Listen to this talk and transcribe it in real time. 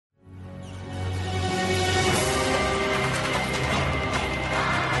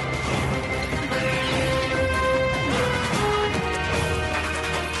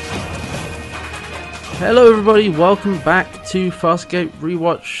Hello everybody, welcome back to Farscape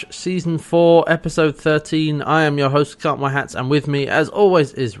Rewatch Season 4, Episode 13. I am your host, Cut My Hats, and with me, as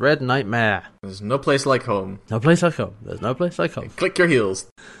always, is Red Nightmare. There's no place like home. No place like home. There's no place like home. Click your heels.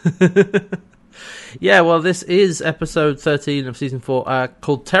 Yeah, well, this is Episode 13 of Season 4,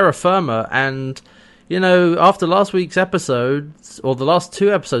 called Terra Firma, and, you know, after last week's episodes, or the last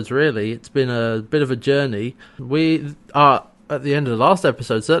two episodes really, it's been a bit of a journey. We are, at the end of the last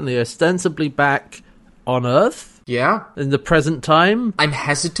episode, certainly ostensibly back on Earth. Yeah. In the present time. I'm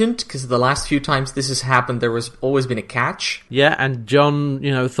hesitant, because the last few times this has happened, there was always been a catch. Yeah, and John,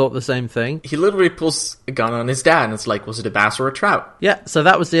 you know, thought the same thing. He literally pulls a gun on his dad, and it's like, was it a bass or a trout? Yeah, so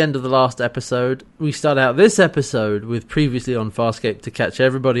that was the end of the last episode. We start out this episode with previously on Farscape to catch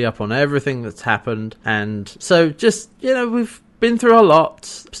everybody up on everything that's happened. And so just, you know, we've been through a lot.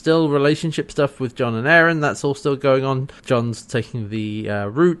 Still relationship stuff with John and Aaron, that's all still going on. John's taking the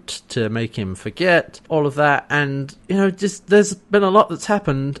route to make him forget all of that, and you know, just there's been a lot that's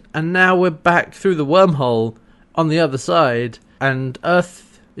happened, and now we're back through the wormhole on the other side, and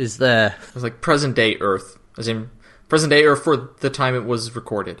Earth is there. It's like present day Earth, as in present day Earth for the time it was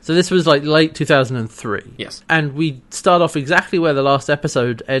recorded. So this was like late 2003. Yes. And we start off exactly where the last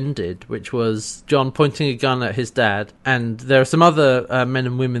episode ended, which was John pointing a gun at his dad, and there are some other men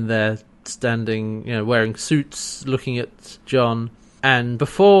and women there standing, you know, wearing suits, looking at John. And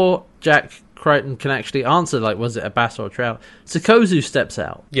before Jack Crichton can actually answer, like, was it a bass or a trout, Sikozu steps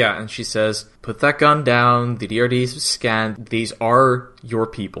out. Yeah, and she says, put that gun down, the DRD's scanned, these are your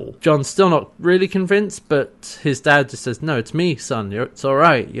people. John's still not really convinced, but his dad just says, no, it's me, son, it's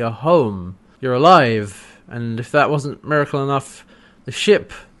alright, you're home, you're alive, and if that wasn't miracle enough, the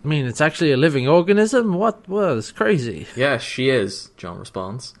ship, I mean, it's actually a living organism? What? Well, it's crazy. Yeah, she is, John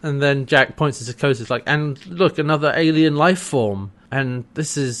responds. And then Jack points to Sikozu, like, and look, another alien life form. And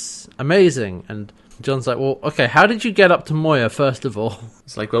this is amazing. And John's like, well, okay, how did you get up to Moya, first of all?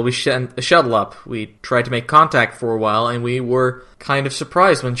 It's like, well, we sent a shuttle up. We tried to make contact for a while, and we were kind of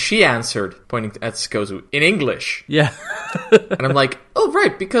surprised when she answered, pointing at Sikozu, in English. Yeah. And I'm like, oh,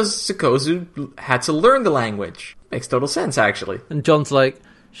 right, because Sikozu had to learn the language. Makes total sense, actually. And John's like,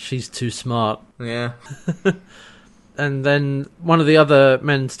 she's too smart. Yeah. And then one of the other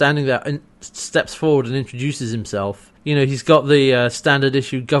men standing there steps forward and introduces himself. You know, he's got the standard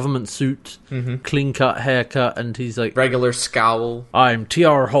issue government suit, clean-cut haircut, and he's like, regular scowl. I'm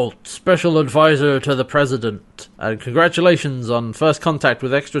T.R. Holt, special advisor to the president, and congratulations on first contact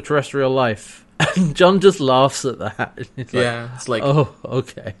with extraterrestrial life. And John just laughs at that. He's yeah, it's like, oh,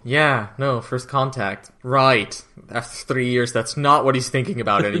 okay. Yeah, no, first contact. Right. After 3 years, that's not what he's thinking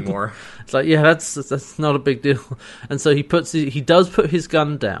about anymore. It's like, yeah, that's not a big deal. And so he does put his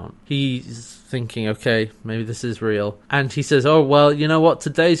gun down. He's thinking, okay, maybe this is real. And he says, oh, well, you know what?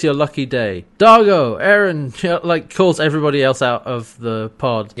 Today's your lucky day. Dargo, Aaron, like, calls everybody else out of the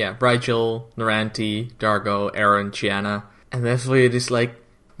pod. Yeah, Rigel, Naranti, Dargo, Aaron, Chiana. And that's where it is like,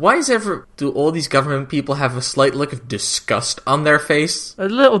 why do all these government people have a slight look of disgust on their face? A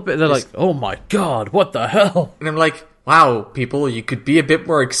little bit. They're like, oh my god, what the hell? And I'm like, wow, people, you could be a bit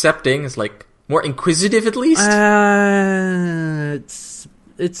more accepting. It's like, more inquisitive at least?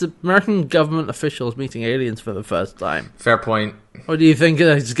 It's American government officials meeting aliens for the first time. Fair point. What do you think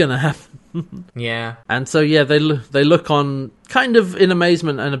is going to happen? Yeah. And so, yeah, they look on kind of in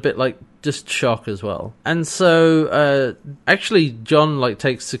amazement and a bit like just shock as well. And so, actually, John, like,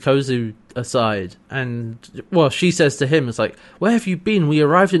 takes Sikozu aside, and, well, she says to him, it's like, where have you been? We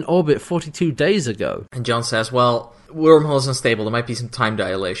arrived in orbit 42 days ago. And John says, well, wormhole's unstable. There might be some time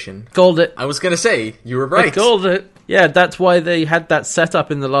dilation. Called it. I was going to say, you were right. I called it. Yeah, that's why they had that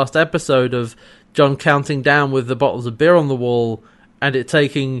setup in the last episode of John counting down with the bottles of beer on the wall, and it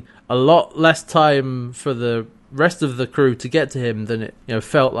taking a lot less time for the rest of the crew to get to him than it, you know,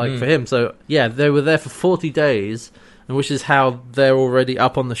 felt like for him. So yeah, they were there for 40 days, and which is how they're already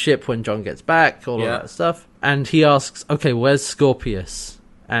up on the ship when John gets back, all of that stuff. And he asks, okay, where's Scorpius?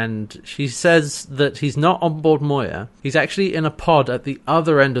 And she says that he's not on board Moya. He's actually in a pod at the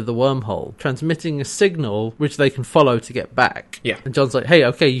other end of the wormhole, transmitting a signal which they can follow to get back. Yeah. And John's like, hey,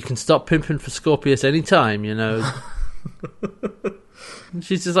 okay, you can stop pimping for Scorpius anytime, you know. And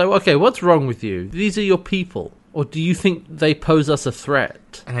she's just like, okay, what's wrong with you? These are your people. Or do you think they pose us a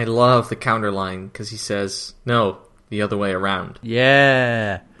threat? And I love the counterline, because he says, no, the other way around.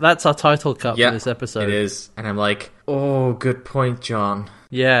 Yeah. That's our title cut for this episode. It is. And I'm like, oh, good point, John.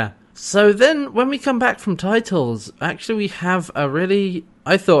 Yeah. So then, when we come back from titles, actually we have a really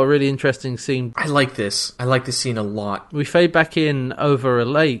interesting scene. I like this. I like this scene a lot. We fade back in over a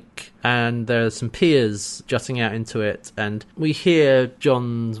lake, and there's some piers jutting out into it, and we hear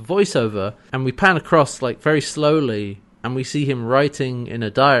John's voiceover, and we pan across, like, very slowly, and we see him writing in a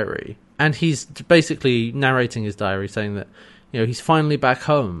diary. And he's basically narrating his diary, saying that, he's finally back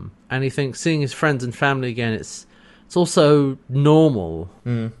home, and he thinks seeing his friends and family again, it's also normal.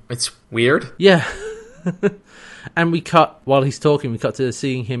 It's weird. Yeah. And while he's talking, we cut to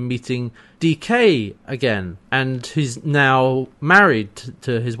seeing him meeting DK again. And he's now married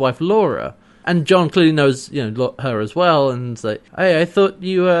to his wife, Laura. And John clearly knows, her as well. And it's like, hey, I thought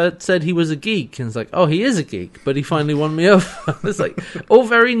you said he was a geek. And it's like, oh, he is a geek, but he finally won me over. It's like all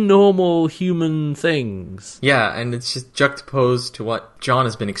very normal human things. Yeah, and it's just juxtaposed to what John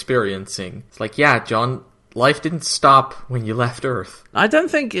has been experiencing. It's like, yeah, John, life didn't stop when you left Earth. I don't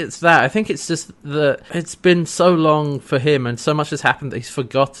think it's that. I think it's just that it's been so long for him and so much has happened that he's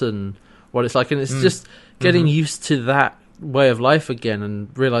forgotten what it's like. And it's just getting used to that way of life again and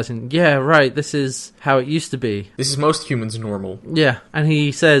realizing, yeah, right, this is how it used to be. This is most humans' normal. Yeah, and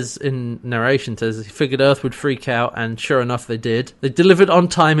he says in narration, he figured Earth would freak out, and sure enough, they did. They delivered on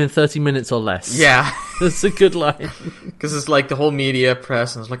time in 30 minutes or less. Yeah. That's a good line. Because it's like the whole media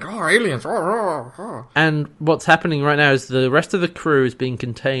press, and it's like, oh, aliens. And what's happening right now is the rest of the crew is being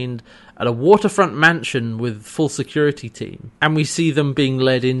contained at a waterfront mansion with full security team. And we see them being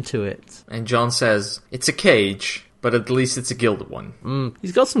led into it. And John says, it's a cage, but at least it's a gilded one.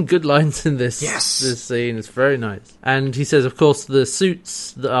 He's got some good lines in this scene. It's very nice. And he says, of course, the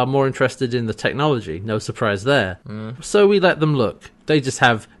suits that are more interested in the technology. No surprise there. So we let them look. They just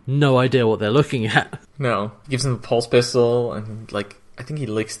have no idea what they're looking at. No. He gives them a pulse pistol, and, I think he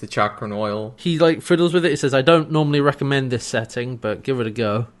licks the chakran oil. He, fiddles with it. He says, I don't normally recommend this setting, but give it a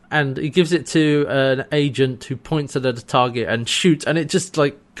go. And he gives it to an agent who points it at a target and shoots, and it just,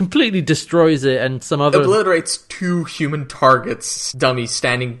 completely destroys it, and some other... Obliterates two human targets, dummies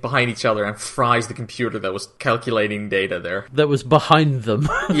standing behind each other, and fries the computer that was calculating data there. That was behind them.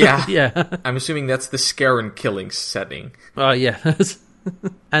 Yeah. Yeah. I'm assuming that's the scare and killing setting. Oh, yeah.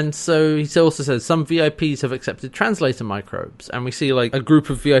 And so he also says some VIPs have accepted translator microbes, and we see a group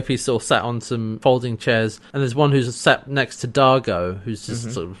of VIPs all sat on some folding chairs, and there's one who's sat next to Dargo, who's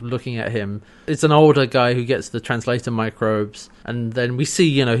just sort of looking at him. It's an older guy who gets the translator microbes, and then we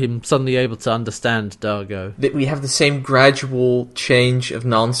see him suddenly able to understand Dargo. We have the same gradual change of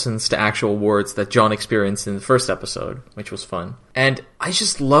nonsense to actual words that John experienced in the first episode, which was fun. And I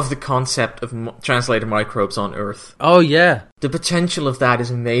just love the concept of translator microbes on Earth. Oh yeah, the potential of that is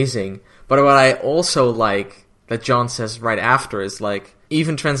amazing. But what I also like that John says right after is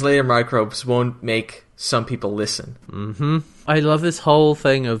even translator microbes won't make some people listen. I love this whole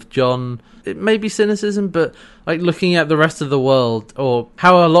thing of John. It may be cynicism, but looking at the rest of the world, or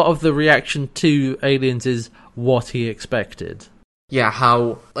how a lot of the reaction to aliens is what he expected. Yeah,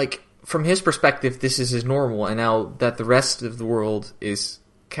 how from his perspective this is his normal, and now that the rest of the world is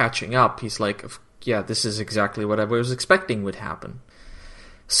catching up, he's like, yeah, this is exactly what I was expecting would happen.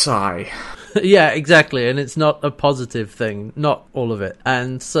 Sigh. Yeah, exactly, and it's not a positive thing, not all of it.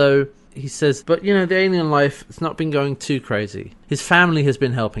 And so he says, but the alien life, it's not been going too crazy. His family has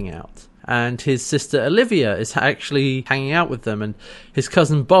been helping out, and his sister Olivia is actually hanging out with them, and his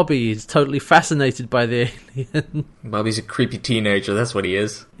cousin Bobby is totally fascinated by the alien. Bobby's a creepy teenager, that's what he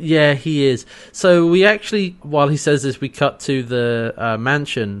is. Yeah, he is. So we actually, while he says this, we cut to the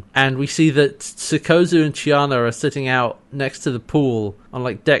mansion, and we see that Sikozu and Chiana are sitting out next to the pool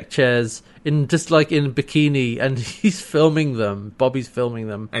on deck chairs, in a bikini, and he's filming them. Bobby's filming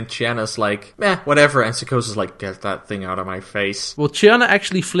them. And Chiana's like, meh, whatever, and Sikozu's like, get that thing out of my face. Well, Chiana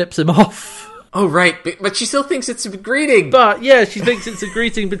actually flips him off. Oh, right, but she still thinks it's a greeting. But, yeah, she thinks it's a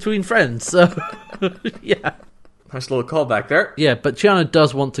greeting between friends, so, yeah. Nice little callback there. Yeah, but Chiana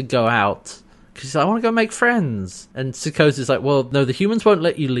does want to go out. Because she's like, I want to go make friends. And Sikozu's like, well, no, the humans won't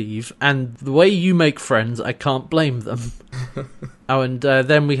let you leave, and the way you make friends, I can't blame them. And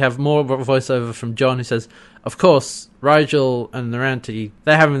then we have more voiceover from John, who says, of course, Rigel and Naranti,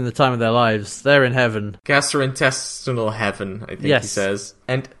 they're having the time of their lives. They're in heaven. Gastrointestinal heaven, I think he says.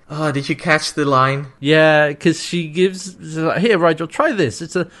 And, did you catch the line? Yeah, because she gives, here, Rigel, try this.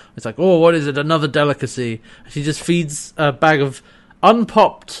 It's like, oh, what is it? Another delicacy. She just feeds a bag of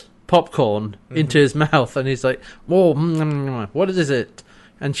unpopped popcorn into his mouth, and he's like, oh, what is it?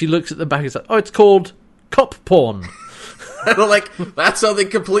 And she looks at the bag and says, oh, it's called cop porn. And I'm that's something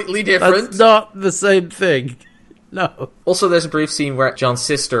completely different. That's not the same thing. No. Also, there's a brief scene where John's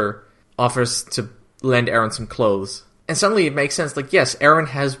sister offers to lend Aaron some clothes. And suddenly it makes sense, like, yes, Erin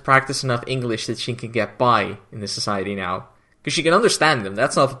has practiced enough English that she can get by in this society now. Because she can understand them,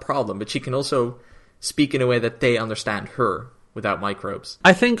 that's not the problem, but she can also speak in a way that they understand her without microbes.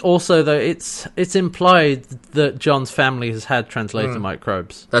 I think also, though, it's implied that John's family has had translator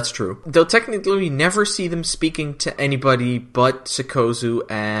microbes. That's true. They'll technically never see them speaking to anybody but Sikozu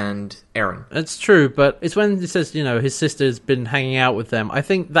and Erin. It's true, but it's when he says, his sister's been hanging out with them. I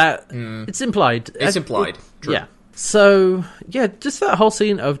think that it's implied. It's implied. True. Yeah. So, yeah, just that whole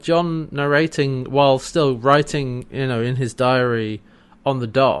scene of John narrating while still writing, in his diary on the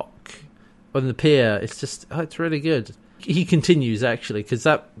dock, on the pier, it's really good. He continues, actually, because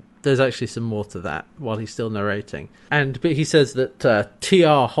there's actually some more to that while he's still narrating. But he says that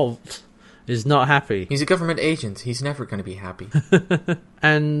T.R. Holt is not happy. He's a government agent. He's never going to be happy.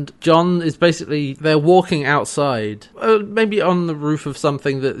 And John is basically... They're walking outside, maybe on the roof of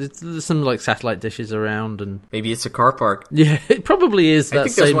something. There's some, like, satellite dishes around. And maybe it's a car park. Yeah, it probably is. I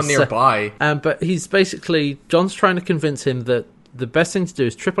think there's one nearby. But he's basically... John's trying to convince him that the best thing to do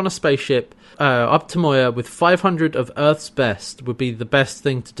is trip on a spaceship up to Moya with 500 of Earth's best would be the best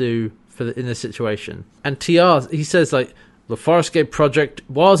thing to do in this situation. And TR, he says, like, the Farscape project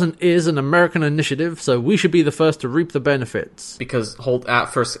was and is an American initiative, so we should be the first to reap the benefits. Because Holt at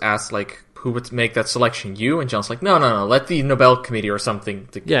first asked, like, who would make that selection? You? And John's like, no, let the Nobel Committee or something.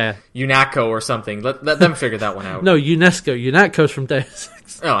 UNACO or something. Let them figure that one out. No, UNESCO. UNACO's from Deus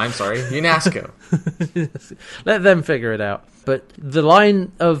Ex. Oh, I'm sorry. UNESCO. Let them figure it out. But the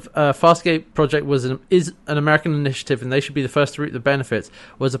line of Farscape project is an American initiative and they should be the first to reap the benefits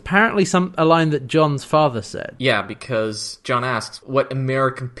was apparently a line that John's father said. Yeah, because John asks, what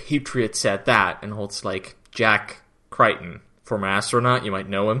American patriot said that? And Holt's like, Jack Crichton. Former astronaut, you might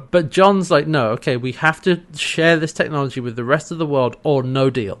know him. But John's like, no, okay, we have to share this technology with the rest of the world or no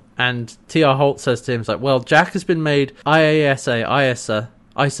deal. And T.R. Holt says to him, like, well, Jack has been made ISA.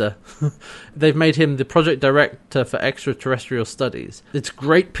 They've made him the project director for extraterrestrial studies. It's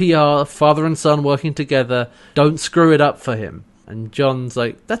great PR, father and son working together. Don't screw it up for him. And John's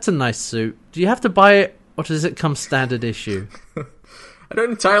like, that's a nice suit. Do you have to buy it or does it come standard issue? I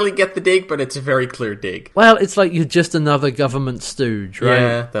don't entirely get the dig, but it's a very clear dig. Well, it's like you're just another government stooge, right?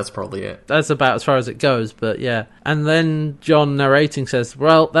 Yeah, that's probably it. That's about as far as it goes, but yeah. And then John narrating says,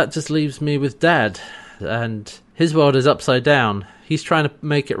 well, that just leaves me with Dad. And his world is upside down. He's trying to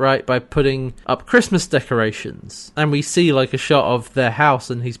make it right by putting up Christmas decorations. And we see like a shot of their house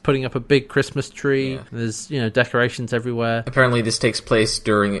and he's putting up a big Christmas tree. Yeah. There's, decorations everywhere. Apparently this takes place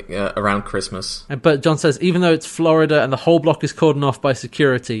around Christmas. But John says, even though it's Florida and the whole block is cordoned off by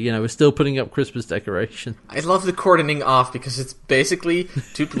security, we're still putting up Christmas decorations. I love the cordoning off because it's basically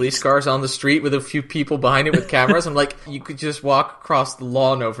two police cars on the street with a few people behind it with cameras. I'm like, you could just walk across the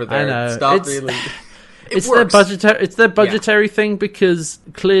lawn over there. I know. It's not really... It's their budgetary thing because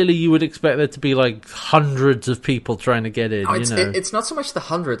clearly you would expect there to be like hundreds of people trying to get in. It's not so much the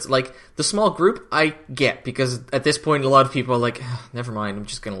hundreds. Like the small group, I get because at this point a lot of people are like, never mind, I'm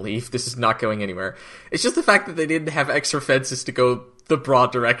just going to leave. This is not going anywhere. It's just the fact that they didn't have extra fences to go the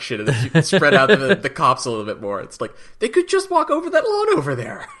broad direction and that you can spread out the cops a little bit more. It's like they could just walk over that lawn over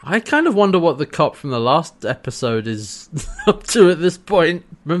there. I kind of wonder what the cop from the last episode is up to at this point.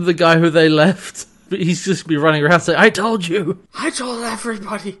 Remember the guy who they left? He's just be running around saying, I told you. I told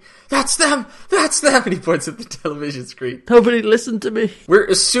everybody. That's them. That's them. And he points at the television screen. Nobody listened to me. We're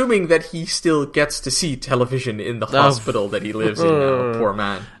assuming that he still gets to see television in the hospital that he lives in now. Poor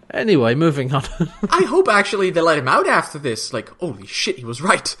man. Anyway, moving on. I hope actually they let him out after this. Like, holy shit, he was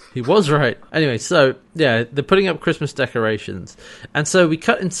right. He was right. Anyway, so, yeah, they're putting up Christmas decorations. And so we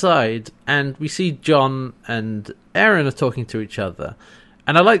cut inside and we see John and Erin are talking to each other.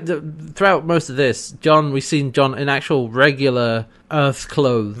 And I like that throughout most of this, we've seen John in actual regular Earth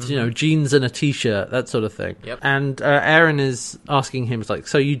clothes, jeans and a t-shirt, that sort of thing. Yep. And Erin is asking him, like,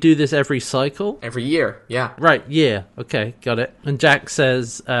 so you do this every cycle? Every year, yeah. Right, yeah. Okay, got it. And Jack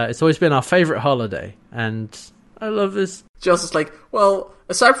says, it's always been our favourite holiday. And I love this. Joss is like, well,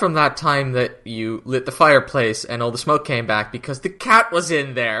 aside from that time that you lit the fireplace and all the smoke came back because the cat was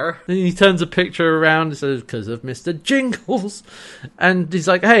in there. And he turns a picture around and says, because of Mr. Jingles. And he's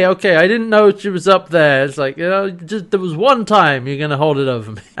like, hey, okay, I didn't know she was up there. It's like, just there was one time you're going to hold it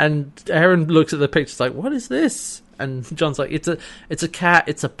over me. And Erin looks at the picture, like, what is this? And John's like, it's a cat,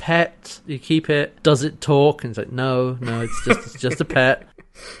 it's a pet. You keep it. Does it talk? And he's like, no, it's just a pet.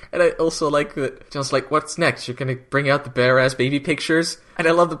 And I also like that John's like, what's next? You're going to bring out the bare-ass baby pictures? And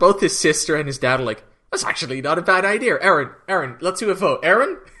I love that both his sister and his dad are like, that's actually not a bad idea. Erin, let's do a vote.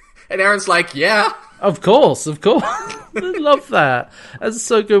 Erin? And Erin's like, yeah. Of course. I love that. That's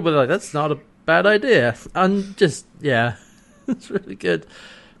so good. But like, that's not a bad idea. And just, Yeah, it's really good.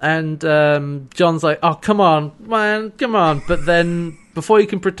 And John's like, oh, come on, man, come on. But then, before you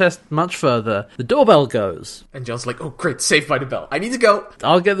can protest much further, the doorbell goes. And John's like, oh, great, saved by the bell. I need to go.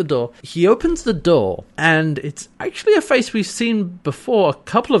 I'll get the door. He opens the door, and it's actually a face we've seen before a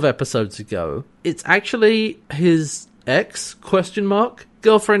couple of episodes ago. It's actually his ex,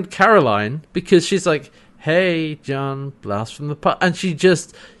 girlfriend Caroline, because she's like, hey, John, blast from the past. And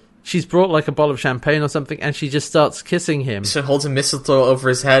she's brought like a bottle of champagne or something, and she just starts kissing him. So holds a mistletoe over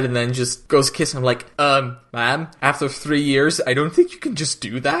his head and then just goes kissing him like, ma'am, after 3 years, I don't think you can just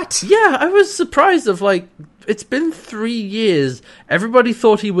do that. Yeah, I was surprised of like, it's been 3 years, everybody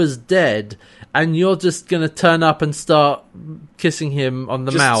thought he was dead, and you're just gonna turn up and start kissing him on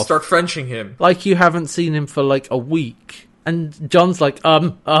the mouth. Just start Frenching him. Like you haven't seen him for like a week. And John's like,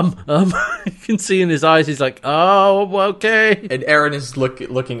 You can see in his eyes, he's like, oh, okay. And Aaron is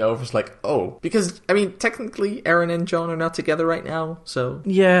looking over, it's like, oh. Because, I mean, technically, Aaron and John are not together right now, so...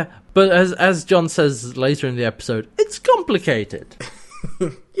 Yeah, but as John says later in the episode, it's complicated.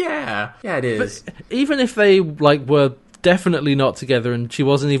 Yeah, it is. But even if they, like, were definitely not together and she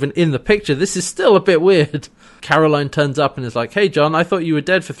wasn't even in the picture, this is still a bit weird. Caroline turns up and is like, hey, John, I thought you were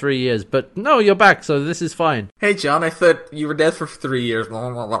dead for 3 years, but no, you're back, so this is fine. Hey, John, I thought you were dead for 3 years.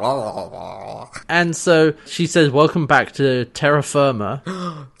 And so she says, welcome back to Terra Firma.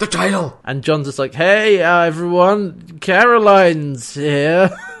 The title! And John's just like, hey, everyone, Caroline's here.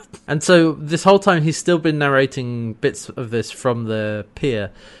 And so this whole time he's still been narrating bits of this from the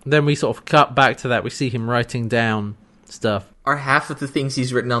pier. And then we sort of cut back to that. We see him writing down stuff. Are half of the things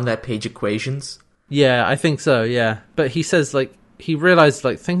he's written on that page equations? Yeah, I think so, yeah. But he says, like, he realized,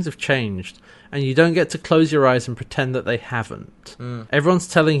 like, things have changed, and you don't get to close your eyes and pretend that they haven't. Everyone's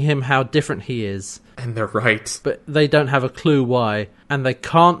telling him how different he is. And they're right. But they don't have a clue why, and they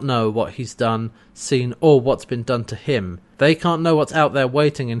can't know what he's done, seen, or what's been done to him. They can't know what's out there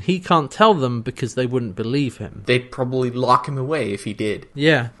waiting, and he can't tell them because they wouldn't believe him. They'd probably lock him away if he did.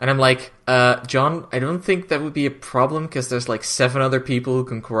 Yeah. And I'm like, John, I don't think that would be a problem because there's like 7 other people who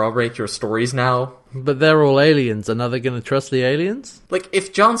can corroborate your stories now. But they're all aliens, and are they going to trust the aliens? Like,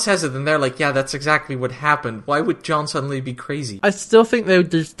 if John says it, then they're like, yeah, that's exactly what happened. Why would John suddenly be crazy? I still think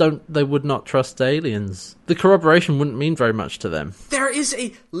they would not trust the aliens. The corroboration wouldn't mean very much to them. There is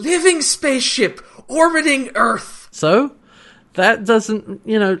a living spaceship orbiting Earth! So? That doesn't,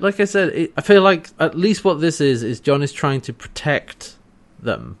 like I said, I feel like at least what this is John is trying to protect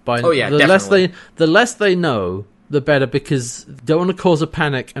them. Definitely. The less they know, the better, because they don't want to cause a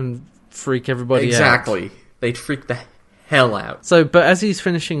panic and freak everybody out. Exactly. They'd freak the hell out. So, but as he's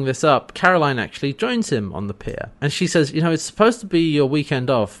finishing this up, Caroline actually joins him on the pier. And she says, it's supposed to be your weekend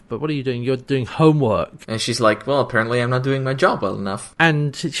off, but what are you doing? You're doing homework. And she's like, well, apparently I'm not doing my job well enough.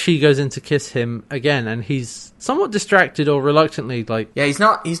 And she goes in to kiss him again, and he's somewhat distracted or reluctantly, like... Yeah, he's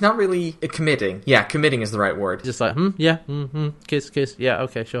not really committing. Yeah, committing is the right word. Just like, kiss, yeah,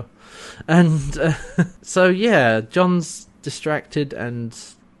 okay, sure. And so, yeah, John's distracted and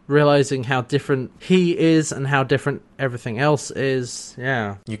realizing how different he is and how different everything else is.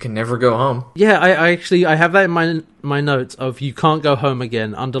 Yeah, you can never go home. Yeah, I actually have that in my notes of you can't go home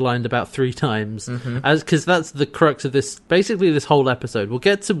again, underlined about 3 times, because that's the crux of this whole episode. We'll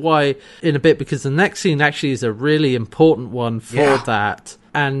get to why in a bit, because the next scene actually is a really important one for that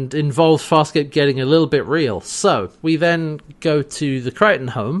and involves Farscape getting a little bit real. So we then go to the Crichton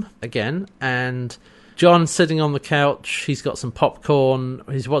home again, and John's sitting on the couch, he's got some popcorn,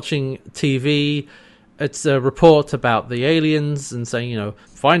 he's watching TV. It's a report about the aliens and saying,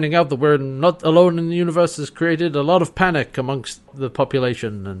 finding out that we're not alone in the universe has created a lot of panic amongst the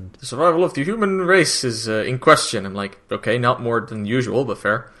population. And the survival of the human race is in question. I'm like, okay, not more than usual, but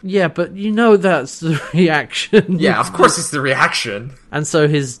fair. Yeah, but that's the reaction. Yeah, of course it's the reaction. And so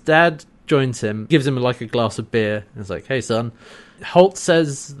his dad joins him, gives him like a glass of beer, and is like, hey son, Holt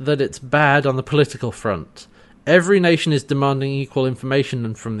says that it's bad on the political front. Every nation is demanding equal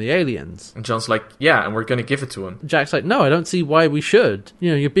information from the aliens. And John's like, yeah, and we're going to give it to him. Jack's like, no, I don't see why we should.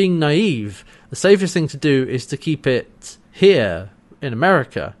 You're being naive. The safest thing to do is to keep it here in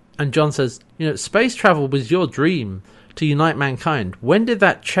America. And John says, space travel was your dream to unite mankind. When did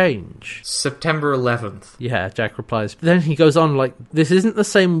that change? September 11th. Yeah, Jack replies. Then he goes on, like, this isn't the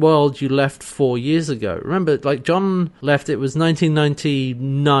same world you left 4 years ago. Remember, like, John left, it was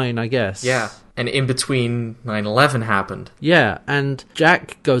 1999, I guess. Yeah. And in between, 9/11 happened. Yeah, and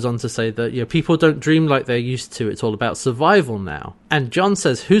Jack goes on to say that, you know, people don't dream like they're used to. It's all about survival now. And John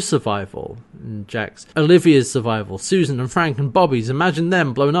says, whose survival? And Jack's, Olivia's survival. Susan and Frank and Bobby's. Imagine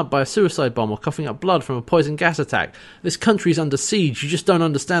them blown up by a suicide bomb or coughing up blood from a poison gas attack. This country's under siege. You just don't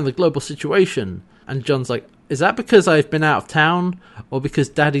understand the global situation. And John's like, is that because I've been out of town or because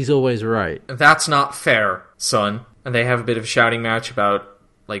Daddy's always right? That's not fair, son. And they have a bit of a shouting match about,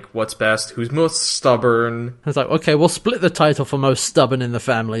 like, what's best, who's most stubborn. It's like, okay, we'll split the title for most stubborn in the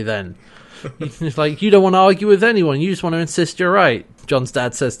family then. It's like, you don't want to argue with anyone, you just want to insist you're right, John's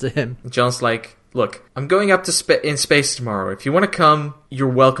dad says to him. John's like, look, I'm going up to in space tomorrow. If you want to come, you're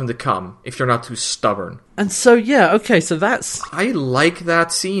welcome to come, if you're not too stubborn. And so, yeah, okay, so that's... I like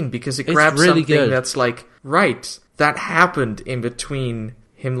that scene because it grabs really something good. That's like, right, that happened in between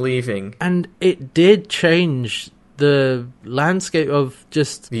him leaving. And it did change the landscape of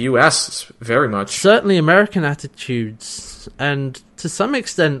just... The US, very much. Certainly American attitudes, and to some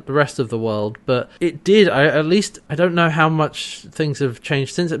extent the rest of the world, but it did. I don't know how much things have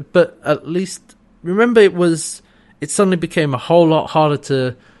changed since it, but at least, remember it suddenly became a whole lot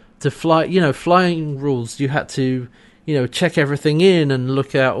harder to fly, you know, flying rules. You had to, you know, check everything in and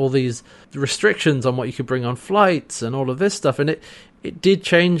look at all these restrictions on what you could bring on flights and all of this stuff, and it did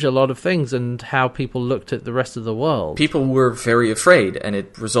change a lot of things and how people looked at the rest of the world. People were very afraid, and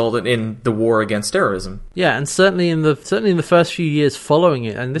it resulted in the war against terrorism. Yeah, and certainly in the first few years following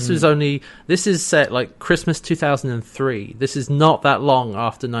it, and this is set like Christmas 2003. This is not that long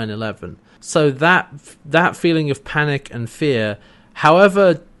after 9/11. So that feeling of panic and fear,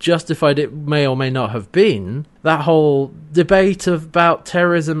 however justified it may or may not have been, that whole debate about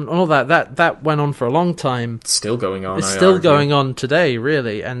terrorism and all that went on for a long time. It's still going on. It's still going on today,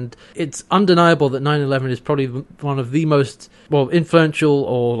 really, and it's undeniable that 9/11 is probably one of the most, well, influential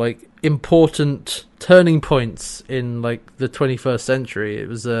or like important turning points in like the 21st century.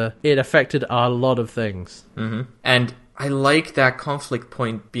 It affected a lot of things. Mm-hmm. And I like that conflict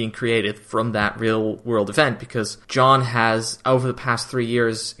point being created from that real world event because John has, over the past 3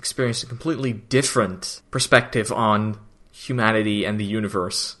 years, experienced a completely different perspective on humanity and the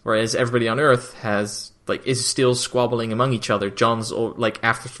universe. Whereas everybody on Earth is still squabbling among each other. John's, like,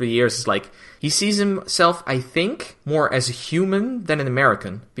 after 3 years, is like, he sees himself, I think, more as a human than an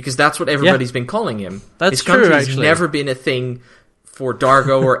American. Because that's what everybody's been calling him. That's His true, country's actually. never been a thing for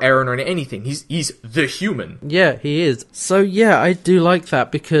Dargo or Aaron or anything. He's the human. Yeah, he is. So yeah, I do like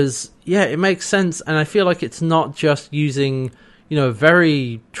that because, yeah, it makes sense, and I feel like it's not just using, you know, a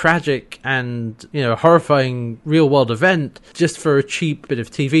very tragic and, you know, horrifying real world event just for a cheap bit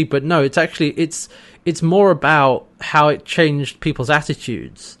of TV, but no, it's more about how it changed people's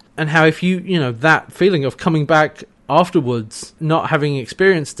attitudes and how if you know, that feeling of coming back afterwards, not having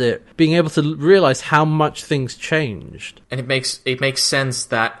experienced it, being able to realize how much things changed. And it makes sense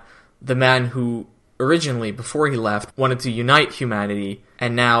that the man who originally, before he left, wanted to unite humanity,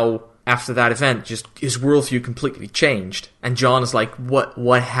 and now, after that event, just his worldview completely changed. And John is like,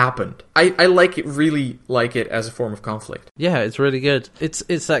 what happened? I really like it as a form of conflict. Yeah, it's really good. It's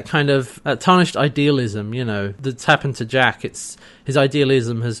that kind of tarnished idealism, you know, that's happened to Jack. His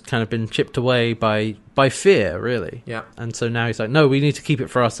idealism has kind of been chipped away by fear, really. Yeah. And so now he's like, no, we need to keep it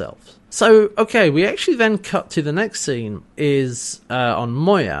for ourselves. So, okay, we actually then cut to the next scene is on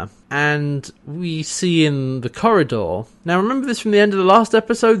Moya, and we see in the corridor... Now, remember this from the end of the last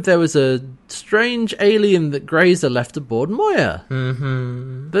episode? There was a strange alien that Grazer left aboard Moya.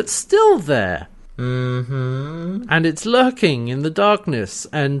 Mm-hmm. That's still there. Mm-hmm. And it's lurking in the darkness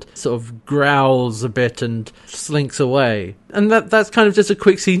and sort of growls a bit and slinks away. And that's kind of just a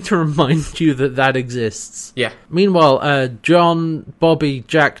quick scene to remind you that exists. Yeah. Meanwhile, John, Bobby,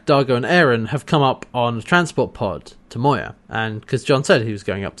 Jack, Dargo, and Aaron have come up on a transport pod to Moya. And because John said he was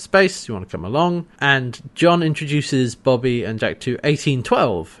going up to space, you want to come along? And John introduces Bobby and Jack to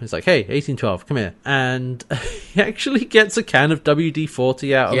 1812. He's like, hey, 1812, come here. And he actually gets a can of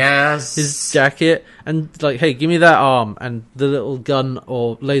WD-40 out of his jacket and like, hey, give me that arm. And the little gun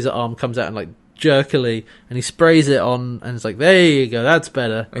or laser arm comes out and like jerkily, and he sprays it on, and it's like, there you go, that's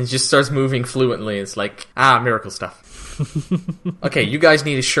better. And he just starts moving fluently. It's like, miracle stuff. Okay, you guys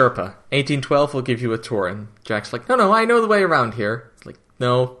need a Sherpa. 1812 will give you a tour. And Jack's like, no, I know the way around here. It's like,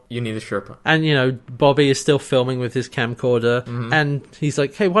 no, you need a Sherpa. And, you know, Bobby is still filming with his camcorder, and he's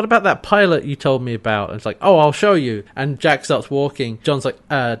like, hey, what about that pilot you told me about? And it's like, oh, I'll show you. And Jack starts walking. John's like,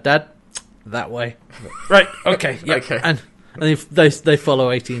 Dad, that way. Right, okay, yeah. Okay. And And they follow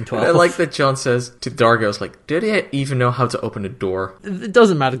I 1812. like that John says to Dargo's like, did he even know how to open a door? It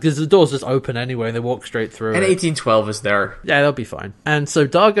doesn't matter, because the door's just open anyway, and they walk straight through And it. 1812 is there. Yeah, they'll be fine. And so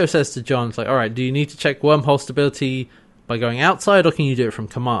Dargo says to John, it's like, alright, do you need to check wormhole stability by going outside, or can you do it from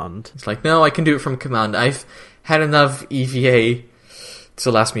command? It's like, no, I can do it from command. I've had enough EVA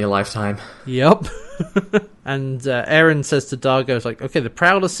to last me a lifetime. Yep. And Aaron says to Dargo, it's like, okay, the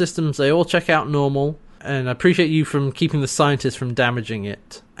Prowler systems, they all check out normal, and I appreciate you from keeping the scientists from damaging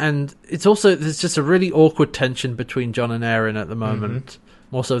it. And it's also, there's just a really awkward tension between John and Aaron at the moment,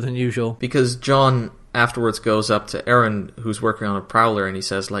 more so than usual. Because John afterwards goes up to Aaron, who's working on a Prowler, and he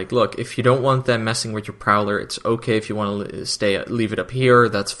says, like, look, if you don't want them messing with your Prowler, it's okay if you want to leave it up here,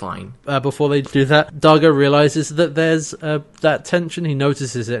 that's fine. Before they do that, Dargo realizes that there's that tension. He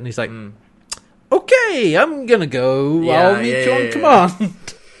notices it, and he's like, okay, I'm gonna go. Yeah, I'll meet you on command.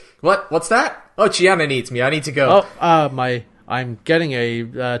 What's that? Oh, Chiana needs me. I need to go. Oh, I'm getting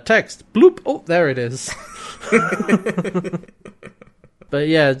a text. Bloop. Oh, there it is. But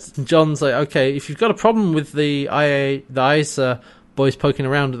yeah, John's like, okay, if you've got a problem with the ISA boys poking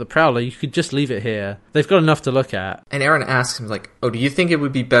around at the Prowler, you could just leave it here. They've got enough to look at. And Aaron asks him, like, oh, do you think it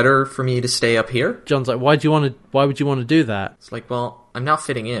would be better for me to stay up here? John's like, why would you want to do that? It's like, well, I'm not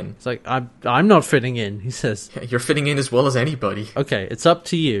fitting in. It's like, I'm not fitting in, he says. You're fitting in as well as anybody. Okay, it's up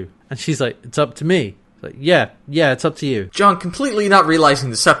to you. And she's like, it's up to me. It's like, yeah, it's up to you. John completely not realizing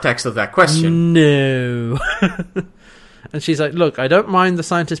the subtext of that question. No. And she's like, look, I don't mind the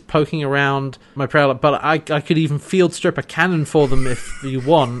scientists poking around my Prowler, but I could even field strip a cannon for them if you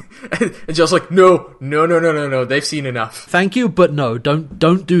want. And John's like, no, they've seen enough. Thank you, but no,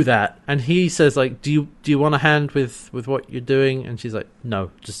 don't do that. And he says, like, do you want a hand with what you're doing? And she's like,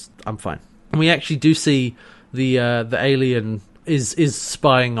 no, just, I'm fine. And we actually do see the alien is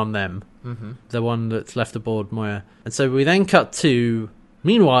spying on them. Mm-hmm. The one that's left aboard Moya. And so we then cut to,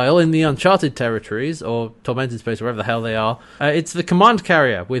 meanwhile, in the Uncharted territories, or Tormented Space, wherever the hell they are, it's the command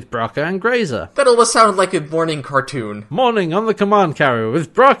carrier with Braka and Grazer. That almost sounded like a morning cartoon. Morning on the command carrier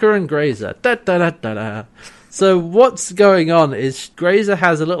with Braka and Grazer. Da da da da da. So what's going on is Grazer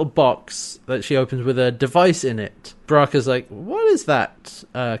has a little box that she opens with a device in it. Braka's like, what is that,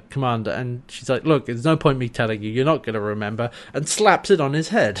 Commander? And she's like, look, there's no point me telling you, you're not going to remember, and slaps it on his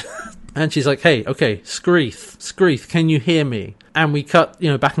head. And she's like, hey, okay, Screeth, can you hear me? And we cut,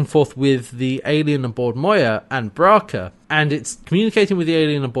 back and forth with the alien aboard Moya and Braka, and it's communicating with the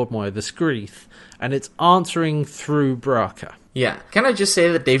alien aboard Moya, the Screeth, and it's answering through Braka. Yeah. Can I just say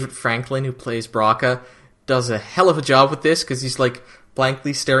that David Franklin, who plays Braka, does a hell of a job with this, because he's like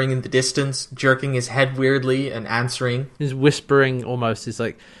blankly staring in the distance, jerking his head weirdly and answering. He's whispering almost. He's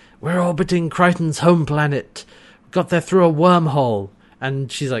like, we're orbiting Crichton's home planet. Got there through a wormhole.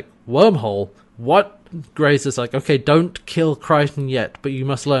 And she's like, wormhole? What? Grazer's like, okay, don't kill Crichton yet, but you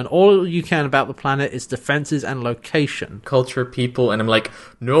must learn all you can about the planet, its defenses and location. Culture, people, and I'm like,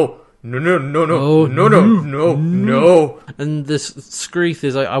 no. And this Screeth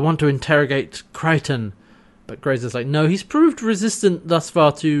is like, I want to interrogate Crichton. But Grazer's like, no, he's proved resistant thus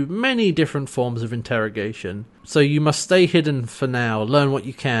far to many different forms of interrogation. So you must stay hidden for now, learn what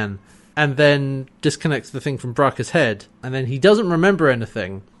you can. And then disconnects the thing from Braka's head. And then he doesn't remember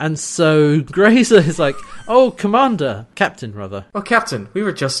anything. And so Grazer is like, oh, Captain, rather. Oh, Captain, we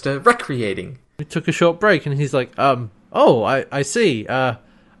were just recreating. We took a short break, and he's like, I see.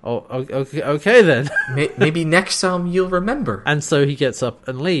 Okay then. Maybe next time you'll remember. And so he gets up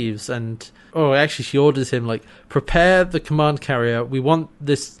and leaves, and actually she orders him, like, prepare the command carrier. We want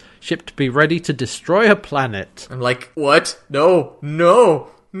this ship to be ready to destroy a planet. I'm like, what? No.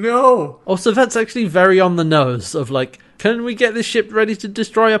 Also, that's actually very on the nose of, like, can we get this ship ready to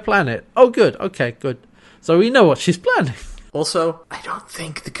destroy a planet? Oh, good. Okay, good. So we know what she's planning. Also, I don't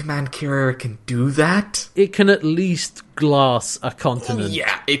think the command carrier can do that. It can at least glass a continent.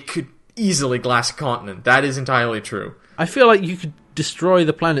 Yeah, it could easily glass a continent. That is entirely true. I feel like you could destroy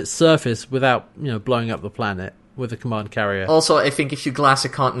the planet's surface without, blowing up the planet with a command carrier. Also, I think if you glass a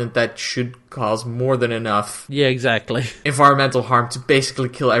continent, that should cause more than enough... Yeah, exactly. ...environmental harm to basically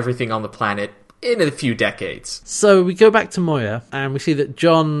kill everything on the planet in a few decades. So we go back to Moya, and we see that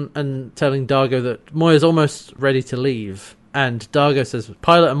John and telling Dargo that Moya's almost ready to leave. And Dargo says,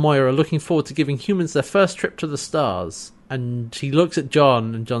 Pilot and Moya are looking forward to giving humans their first trip to the stars. And he looks at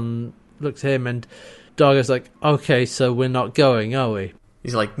John, and John looks at him, and Dargo's like, okay, so we're not going, are we?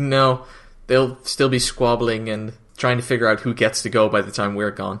 He's like, no, they'll still be squabbling and trying to figure out who gets to go by the time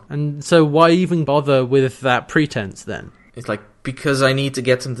we're gone. And so why even bother with that pretense then? It's like, because I need to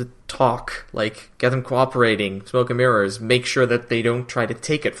get them to talk, like, get them cooperating, smoke and mirrors, make sure that they don't try to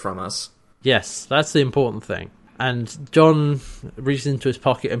take it from us. Yes, that's the important thing. And John reaches into his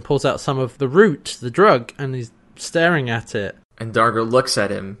pocket and pulls out some of the root, the drug, and he's staring at it. And Dargo looks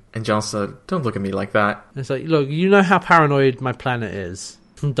at him, and John said, "Don't look at me like that." And it's like, look, you know how paranoid my planet is.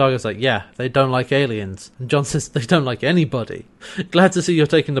 And Dargo's like, yeah, they don't like aliens. And John says, they don't like anybody. Glad to see you're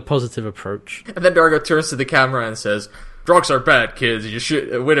taking the positive approach. And then Dargo turns to the camera and says, "Drugs are bad, kids.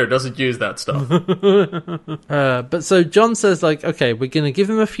 A winner doesn't use that stuff." But so John says, like, okay, we're going to give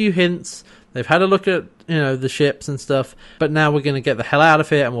them a few hints. They've had a look at, the ships and stuff, but now we're going to get the hell out of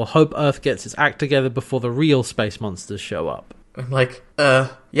here, and we'll hope Earth gets its act together before the real space monsters show up. I'm like,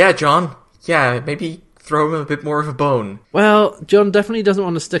 yeah, John. Yeah, maybe throw him a bit more of a bone. Well, John definitely doesn't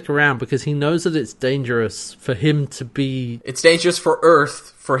want to stick around because he knows that it's dangerous for him to be... It's dangerous for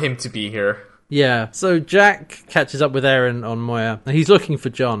Earth for him to be here. Yeah, so Jack catches up with Erin on Moya, and he's looking for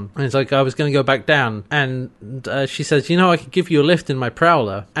John. And he's like, I was going to go back down. And she says, I could give you a lift in my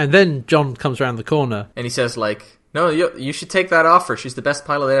Prowler. And then John comes around the corner. And he says, like, no, you should take that offer. She's the best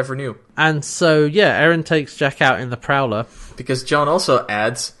pilot I ever knew. And so, yeah, Erin takes Jack out in the Prowler. Because John also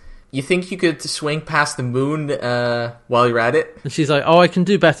adds, you think you could swing past the moon while you're at it? And she's like, oh, I can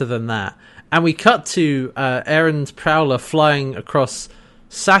do better than that. And we cut to Erin's Prowler flying across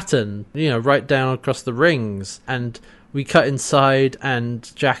Saturn, right down across the rings, and we cut inside, and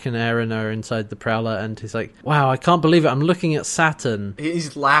Jack and Erin are inside the Prowler, and he's like, wow, I can't believe it, I'm looking at Saturn.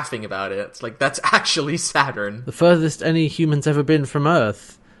 He's laughing about it. It's like, that's actually Saturn. The furthest any human's ever been from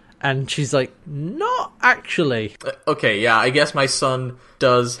Earth. And she's like, not actually. Okay, yeah, I guess my son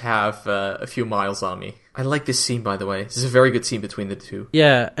does have a few miles on me. I like this scene, by the way. This is a very good scene between the two.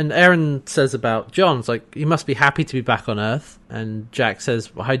 Yeah, and Erin says about John, it's like, he must be happy to be back on Earth. And Jack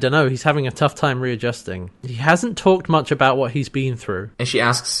says, well, I don't know, he's having a tough time readjusting. He hasn't talked much about what he's been through. And she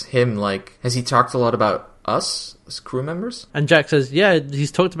asks him, like, has he talked a lot about us as crew members? And Jack says, yeah,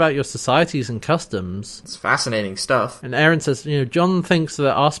 he's talked about your societies and customs. It's fascinating stuff. And Erin says, John thinks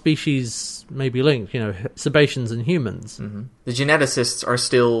that our species may be linked, Sebaceans and humans. Mm-hmm. The geneticists are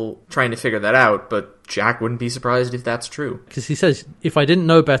still trying to figure that out, but Jack wouldn't be surprised if that's true. Because he says, if I didn't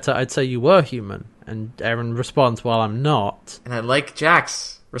know better, I'd say you were human. And Erin responds, well, I'm not. And I like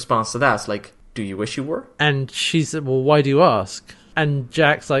Jack's response to that. It's like, do you wish you were? And she said, well, why do you ask? And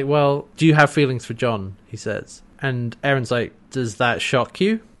Jack's like, well, do you have feelings for John? He says. And Erin's like, does that shock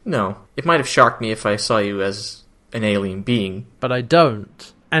you? No. It might have shocked me if I saw you as an alien being. But I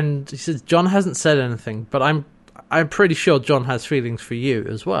don't. And he says, John hasn't said anything, but I'm pretty sure John has feelings for you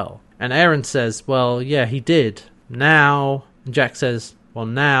as well. And Erin says, well, yeah, he did. Now, and Jack says, well,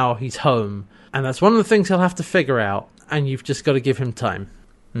 now he's home. And that's one of the things he'll have to figure out, and you've just got to give him time.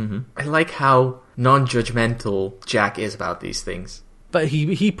 Mm-hmm. I like how non-judgmental Jack is about these things. But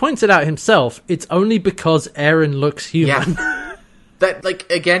he points it out himself. It's only because Erin looks human. Yeah. That, like,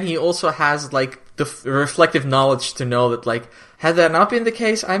 again, he also has, like, the reflective knowledge to know that, like, had that not been the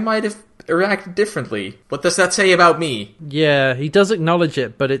case, I might have reacted differently. What does that say about me? Yeah, he does acknowledge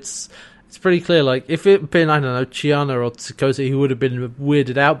it, but it's pretty clear. Like, if it had been, I don't know, Chiana or Sikosi, he would have been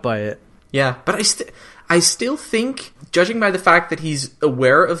weirded out by it. Yeah, but I still think, judging by the fact that he's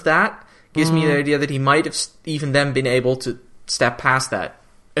aware of that, gives me the idea that he might have even then been able to step past that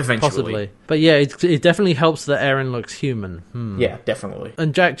eventually. Possibly. But yeah, it definitely helps that Erin looks human. Yeah, definitely.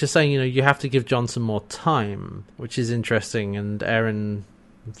 And Jack just saying, you have to give John some more time, which is interesting. And Erin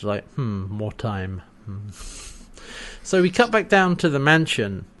is like, more time. So we cut back down to the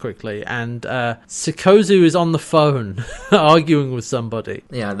mansion quickly, and Sikozu is on the phone arguing with somebody.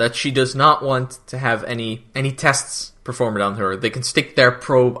 Yeah, that she does not want to have any tests performed on her. They can stick their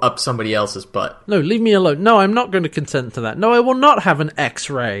probe up somebody else's butt. No, leave me alone. No, I'm not going to consent to that. No, I will not have an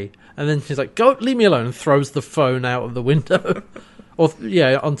X-ray. And then she's like, go, leave me alone, and throws the phone out of the window.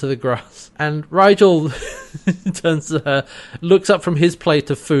 Onto the grass. And Rigel turns to her, looks up from his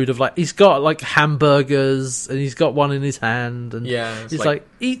plate of food of he's got like hamburgers and he's got one in his hand, and he's like,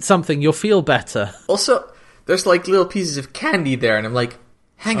 eat something, you'll feel better. Also, there's like little pieces of candy there, and I'm like,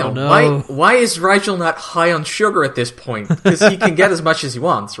 hang on, no. why is Rigel not high on sugar at this point? Because he can get as much as he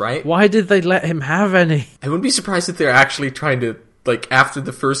wants, right? Why did they let him have any? I wouldn't be surprised if they're actually trying to, like, after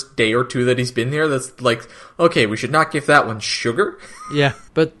the first day or two that he's been there, that's like, okay, we should not give that one sugar. Yeah,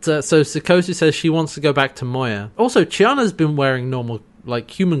 but so Sikosu says she wants to go back to Moya. Also, Chiana's been wearing normal,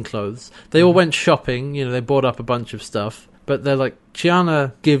 like, human clothes. They all went shopping, they bought up a bunch of stuff. But they're like,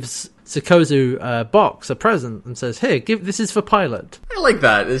 Chiana gives Sikozu a present, and says, here, this is for Pilot. I like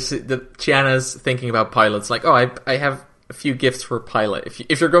that. Chiana's thinking about Pilot's like, oh, I have a few gifts for Pilot.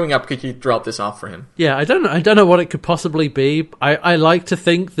 If you're going up, could you drop this off for him? Yeah, I don't know what it could possibly be. I like to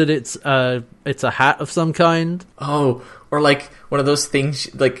think that it's a hat of some kind. Oh, Or like one of those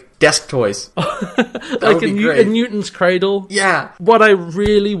things, like desk toys. That like would be great. a Newton's cradle. Yeah. What I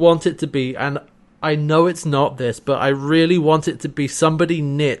really want it to be, and I know it's not this, but I really want it to be somebody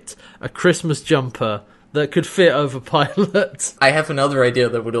knit a Christmas jumper that could fit over Pilot. I have another idea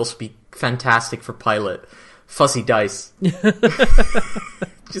that would also be fantastic for Pilot. Fuzzy dice.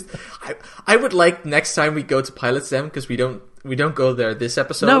 I would like next time we go to Pilot's Den, because we don't go there this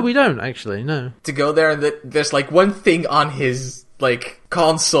episode. No, we don't actually. No. To go there and there's like one thing on his like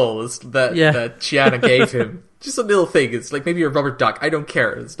console that Chiana gave him. Just a little thing. It's like maybe a rubber duck. I don't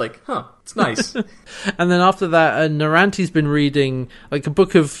care. It's like, it's nice. And then after that, Naranti's been reading like a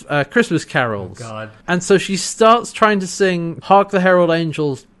book of Christmas carols. Oh, God. And so she starts trying to sing Hark the Herald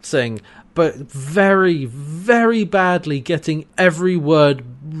Angels Sing, but very, very badly getting every word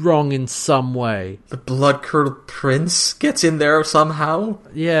wrong in some way. The blood-curdled prince gets in there somehow.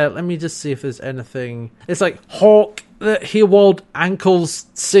 Yeah, let me just see if there's anything. It's like, Hawk, the Herewald ankles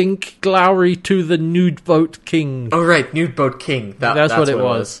sink, glory to the nude boat king. Oh, right, nude boat king. That's what it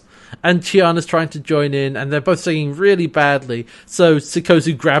was. And Chiana's trying to join in, and they're both singing really badly. So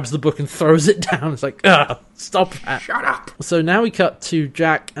Sikozu grabs the book and throws it down. It's like, stop that. Shut up. So now we cut to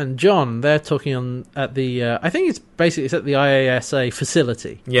Jack and John. They're talking at the, I think it's at the IASA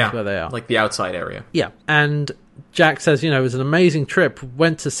facility. Yeah, That's where they are. Like the outside area. Yeah, and Jack says, it was an amazing trip.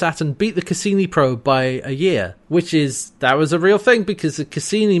 Went to Saturn, beat the Cassini probe by a year, that was a real thing because the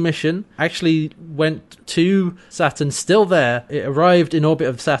Cassini mission actually went to Saturn, still there. It arrived in orbit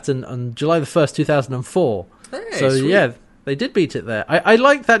of Saturn on July the 1st, 2004. Hey, so, sweet. yeah, they did beat it there. I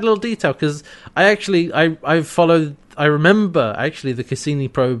like that little detail because I remember actually the Cassini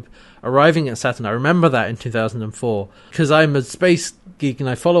probe arriving at Saturn. I remember that in 2004 because I'm a space geek and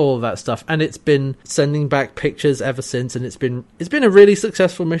I follow all that stuff, and it's been sending back pictures ever since, and it's been a really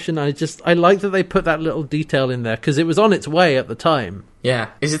successful mission. I like that they put that little detail in there because it was on its way at the time.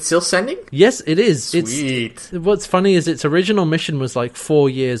 Yeah. Is it still sending? Yes, it is. Sweet. What's funny is its original mission was like 4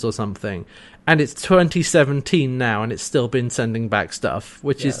 years or something, and it's 2017 now, and it's still been sending back stuff,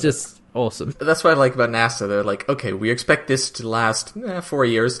 which is just awesome. That's what I like about NASA. They're like, okay, we expect this to last 4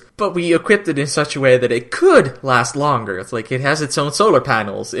 years, but we equipped it in such a way that it could last longer. It's like it has its own solar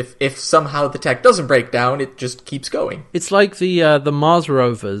panels. If somehow the tech doesn't break down, it just keeps going. It's like the Mars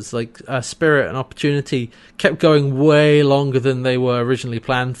rovers, like Spirit and Opportunity, kept going way longer than they were originally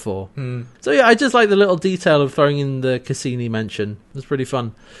planned for. So yeah, I just like the little detail of throwing in the Cassini mention. It was pretty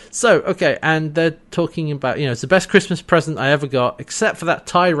fun. So, okay, and they're talking about, it's the best Christmas present I ever got, except for that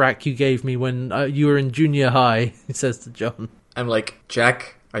tie rack you gave me when you were in junior high, he says to John. I'm like,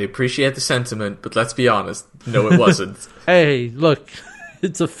 Jack, I appreciate the sentiment, but let's be honest. No, it wasn't. Hey, look,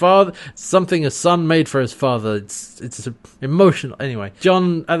 it's something a son made for his father. It's emotional. Anyway,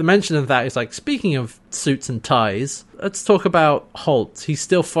 John, at the mention of that, is like, speaking of suits and ties, let's talk about Holt. He's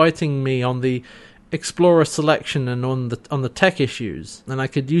still fighting me on the Explorer selection and on the tech issues, and I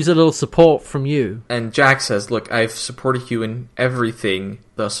could use a little support from you. And Jack says, look, I've supported you in everything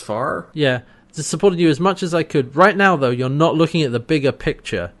thus far. Yeah, just supported you as much as I could. Right now, though, you're not looking at the bigger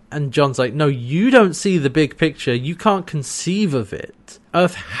picture. And John's like, no, you don't see the big picture. You can't conceive of it.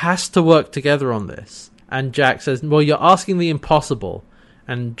 Earth has to work together on this. And Jack says, well, you're asking the impossible.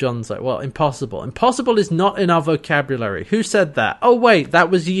 And John's like, well, impossible. Impossible is not in our vocabulary. Who said that? Oh, wait, that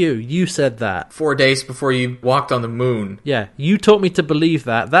was you. You said that. 4 days before you walked on the moon. Yeah, you taught me to believe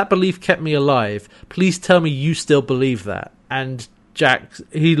that. That belief kept me alive. Please tell me you still believe that. And Jack,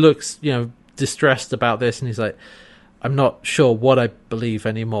 he looks, distressed about this, and he's like, I'm not sure what I believe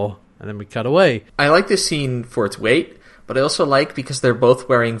anymore. And then we cut away. I like this scene for its weight, but I also like because they're both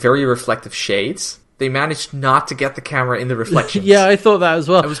wearing very reflective shades. They managed not to get the camera in the reflections. Yeah, I thought that as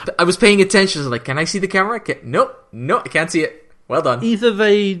well. I was paying attention. I was like, can I see the camera? Nope, I can't see it. Well done. Either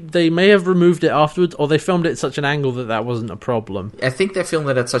they may have removed it afterwards, or they filmed it at such an angle that wasn't a problem. I think they filmed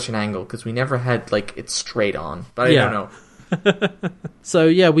it at such an angle, because we never had, it straight on. But I don't know. So,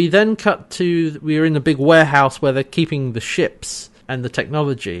 yeah, we then cut to... We are in a big warehouse where they're keeping the ships and the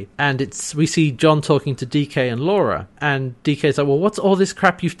technology, and we see John talking to DK and Laura, and DK's like, well, what's all this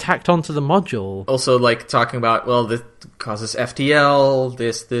crap you've tacked onto the module? Also, talking about, well, this causes FTL,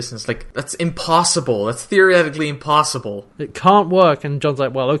 this, and it's like, that's impossible. That's theoretically impossible. It can't work. And John's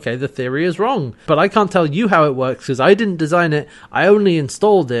like, well, okay, the theory is wrong, but I can't tell you how it works because I didn't design it. I only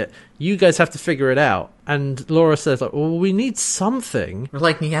installed it. You guys have to figure it out. And Laura says, well, we need something. We're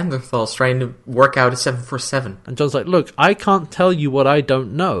like Neanderthals trying to work out a 747. And John's like, look, I can't tell you what I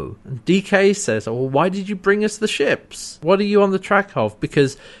don't know. And DK says, well, why did you bring us the ships? What are you on the track of?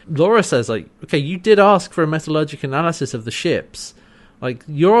 Because Laura says, okay, you did ask for a metallurgic analysis of the ships. Like,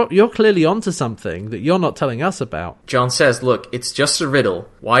 you're clearly onto something that you're not telling us about. John says, look, it's just a riddle.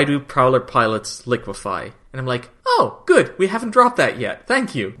 Why do Prowler pilots liquefy? And I'm like, oh, good, we haven't dropped that yet.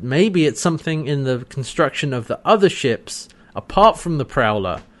 Thank you. Maybe it's something in the construction of the other ships, apart from the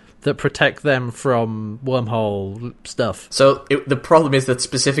Prowler, that protect them from wormhole stuff. So the problem is that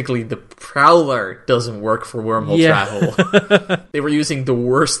specifically the Prowler doesn't work for wormhole travel. They were using the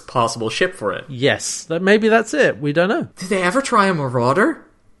worst possible ship for it. Yes, maybe that's it. We don't know. Did they ever try a Marauder?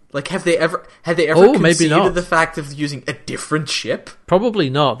 Like, had they ever conceded the fact of using a different ship?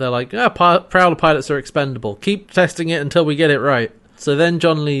 Probably not. They're like, Prowler pilots are expendable. Keep testing it until we get it right. So then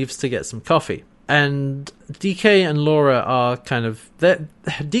John leaves to get some coffee. And DK and Laura are kind of...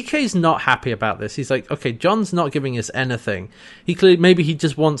 DK's not happy about this. He's like, okay, John's not giving us anything. Maybe he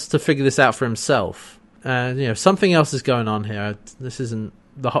just wants to figure this out for himself. Something else is going on here. This isn't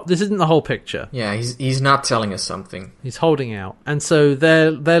the whole picture. Yeah, he's not telling us something. He's holding out. And so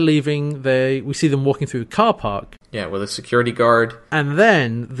they're leaving. We see them walking through the car park. Yeah, with a security guard. And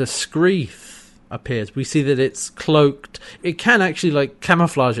then the Screeth appears. We see that it's cloaked. It can actually like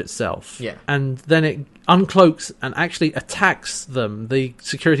camouflage itself. Yeah. And then it uncloaks and actually attacks them. The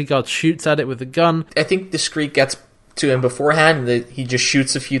security guard shoots at it with a gun. I think the Screeth gets to him beforehand. He just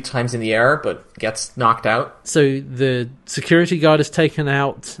shoots a few times in the air, but gets knocked out. So the security guard is taken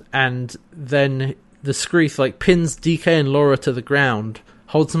out, and then the Screeth like pins DK and Laura to the ground,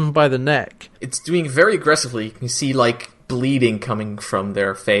 holds them by the neck. It's doing very aggressively. You can see like bleeding coming from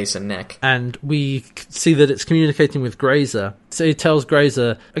their face and neck. And we see that it's communicating with Grazer. So he tells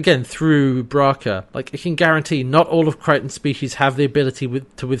Grazer, again, through Braca, like, it can guarantee not all of Crichton's species have the ability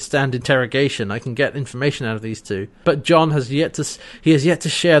to withstand interrogation. I can get information out of these two. But John has yet to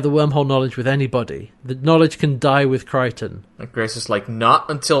share the wormhole knowledge with anybody. The knowledge can die with Crichton. And Grazer's like, not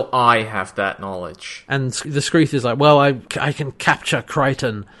until I have that knowledge. And the Screeth is like, well, I can capture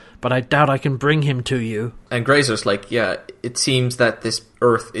Crichton, but I doubt I can bring him to you. And Grazer's like, yeah, it seems that this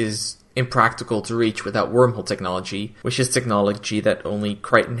Earth is impractical to reach without wormhole technology, which is technology that only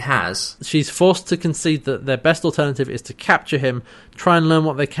Crichton has. She's forced to concede that their best alternative is to capture him, try and learn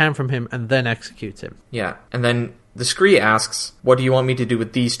what they can from him, and then execute him. Yeah, and then the Scree asks, what do you want me to do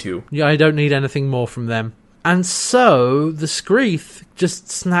with these two? Yeah, I don't need anything more from them. And so the Screeth just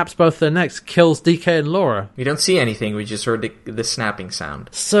snaps both their necks, kills DK and Laura. We don't see anything, we just heard the snapping sound.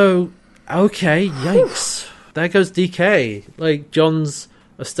 So, okay, yikes. There goes DK. Like, John's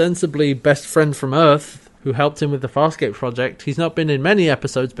ostensibly best friend from Earth, who helped him with the Farscape project. He's not been in many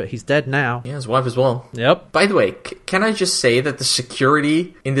episodes, but he's dead now. Yeah, his wife as well. Yep. By the way, can I just say that the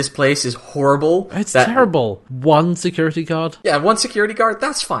security in this place is horrible? It's terrible. One security guard? Yeah, one security guard,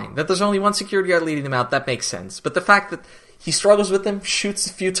 that's fine. That there's only one security guard leading them out, that makes sense. But the fact that he struggles with them, shoots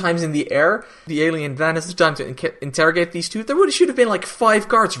a few times in the air, the alien then has the time to interrogate these two, there should have been like 5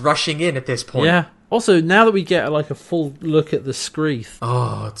 guards rushing in at this point. Yeah. Also, now that we get like a full look at the Screeth...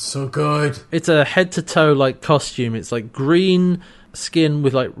 Oh, it's so good. It's a head-to-toe like costume. It's like green skin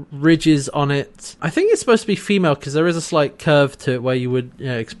with like ridges on it. I think it's supposed to be female because there is a slight curve to it where you would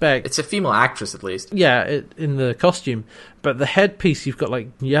expect. It's a female actress at least. Yeah, in the costume. But the headpiece, you've got like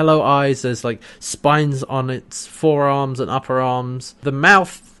yellow eyes, there's like spines on its forearms and upper arms. The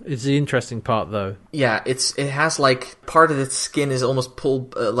mouth is the interesting part though. Yeah, it has like part of its skin is almost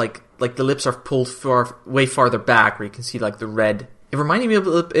pulled like the lips are pulled way farther back where you can see like the red. It reminded me a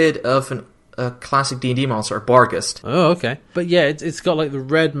little bit of a classic D&D monster, a Barghest. Oh, okay. But yeah, it's got like the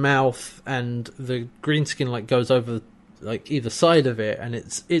red mouth and the green skin like goes over like either side of it, and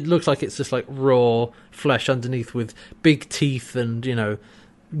it looks like it's just like raw flesh underneath with big teeth and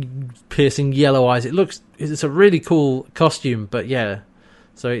piercing yellow eyes. It's a really cool costume, but yeah,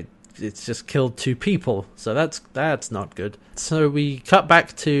 so it's just killed 2 people, so that's not good. So we cut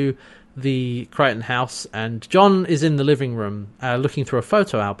back to the Crichton house, and John is in the living room looking through a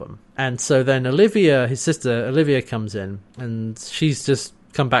photo album. And so then Olivia, his sister Olivia, comes in, and she's just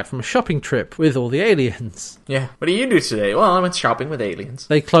come back from a shopping trip with all the aliens. Yeah. What do you do today? Well, I went shopping with aliens.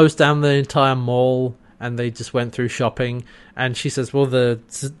 They closed down the entire mall, and they just went through shopping. And she says, well, the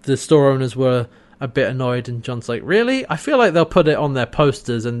store owners were a bit annoyed, and John's like, really? I feel like they'll put it on their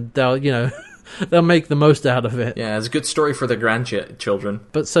posters, and they'll, they'll make the most out of it. Yeah, it's a good story for the grandchildren.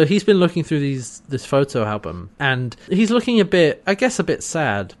 But so he's been looking through this photo album, and he's looking a bit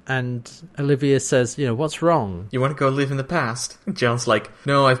sad. And Olivia says, what's wrong? You want to go live in the past? John's like,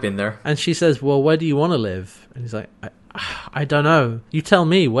 no, I've been there. And she says, well, where do you want to live? And he's like, I don't know. You tell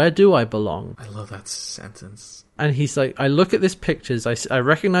me, where do I belong? I love that sentence. And he's like, I look at these pictures, I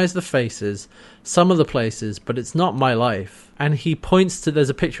recognize the faces, some of the places, but it's not my life. And he points to,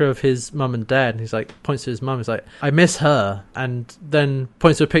 there's a picture of his mum and dad, and he's like, points to his mum, he's like, I miss her. And then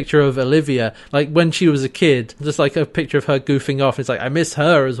points to a picture of Olivia, like when she was a kid, just like a picture of her goofing off. It's like, I miss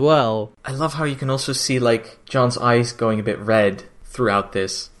her as well. I love how you can also see, like, John's eyes going a bit red throughout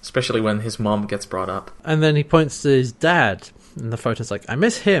this, especially when his mom gets brought up. And then he points to his dad. And the photo's like, I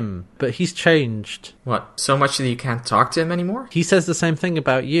miss him, but he's changed. What, so much that you can't talk to him anymore? He says the same thing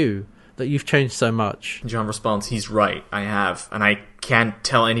about you, that you've changed so much. John responds, he's right, I have, and I can't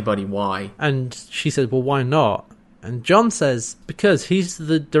tell anybody why. And she says, well, why not? And John says, because he's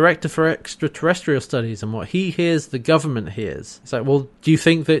the director for extraterrestrial studies, and what he hears, the government hears. It's like, well, do you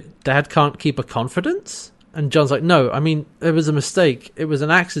think that Dad can't keep a confidence? And John's like, no, I mean, it was a mistake. It was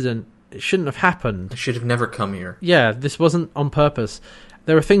an accident. It shouldn't have happened. I should have never come here. Yeah, this wasn't on purpose.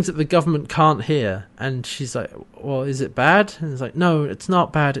 There are things that the government can't hear. And she's like, well, is it bad? And it's like, no, it's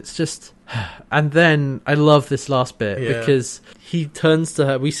not bad. It's just... And then I love this last bit because he turns to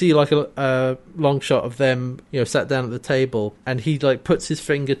her. We see like a long shot of them, sat down at the table. And he like puts his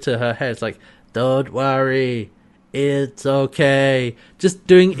finger to her head. It's like, don't worry. It's okay. Just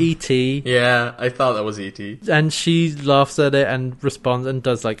doing E.T. Yeah, I thought that was E.T. And she laughs at it and responds and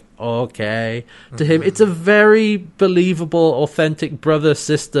does like, okay, to him. It's a very believable, authentic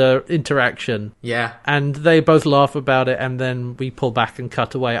brother-sister interaction. Yeah. And they both laugh about it, and then we pull back and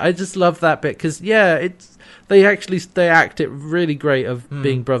cut away. I just love that bit because, they act it really great of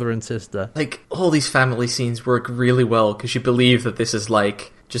being brother and sister. Like, all these family scenes work really well because you believe that this is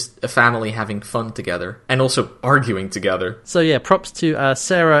like just a family having fun together and also arguing together. So yeah, props to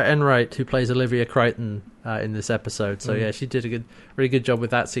Sarah Enright, who plays Olivia Crichton in this episode. So yeah, she did a really good job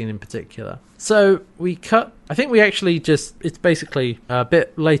with that scene in particular. So we cut, I think we actually it's basically a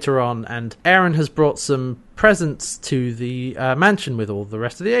bit later on, and Aaron has brought some presents to the mansion with all the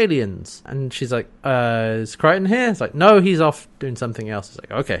rest of the aliens. And she's like, is Crichton here? It's like, no, he's off doing something else. It's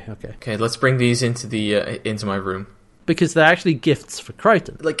like, okay. Okay, let's bring these into my room. Because they're actually gifts for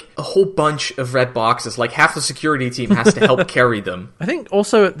Crichton. Like, a whole bunch of red boxes. Like, half the security team has to help carry them. I think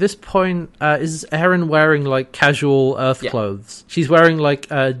also at this point, is Erin wearing, like, casual Earth clothes? She's wearing, like,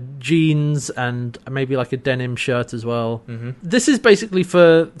 jeans and maybe, like, a denim shirt as well. Mm-hmm. This is basically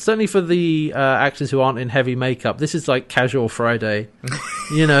certainly for the actors who aren't in heavy makeup, this is, like, casual Friday.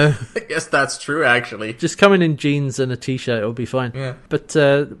 I guess that's true, actually. Just come in jeans and a t-shirt, it'll be fine. Yeah. But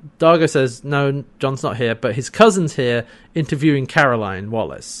Dargo says, no, John's not here, but his cousin's here interviewing Caroline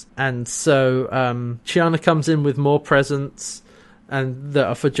Wallace. And so Chiana comes in with more presents and that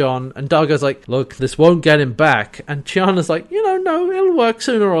are for John, and Dargo's like, look, this won't get him back. And Chiana's like, no, it'll work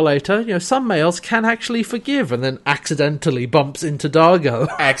sooner or later. Some males can actually forgive, and then accidentally bumps into Dargo.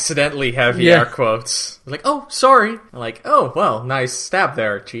 Accidentally heavy air quotes. Like, oh, sorry. I'm like, oh, well, nice stab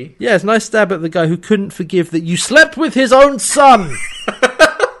there, Chi. Yeah, it's a nice stab at the guy who couldn't forgive that you slept with his own son.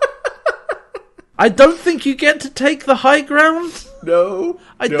 I don't think you get to take the high ground. No.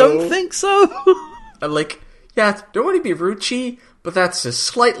 I don't think so. I'm like, yeah, don't want to be rude, Chi, but that's a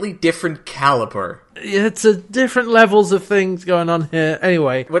slightly different caliber. Yeah, it's a different levels of things going on here.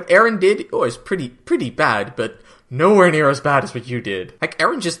 Anyway. What Aaron did, is pretty bad, but nowhere near as bad as what you did. Like,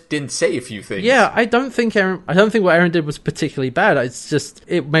 Aaron just didn't say a few things. Yeah, I don't think what Aaron did was particularly bad. It's just,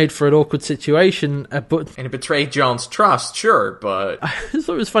 it made for an awkward situation. And it betrayed John's trust, sure, but... I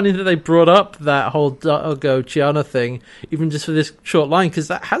thought it was funny that they brought up that whole Dargo Chiana thing, even just for this short line, because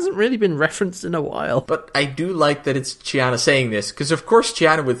that hasn't really been referenced in a while. But I do like that it's Chiana saying this, because of course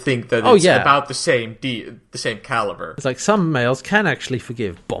Chiana would think that it's about the same caliber. It's like, some males can actually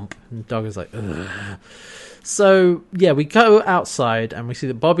forgive. Bump. And Dargo's like, ugh. So, yeah, we go outside and we see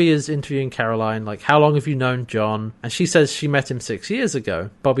that Bobby is interviewing Caroline, like, how long have you known John? And she says she met him 6 years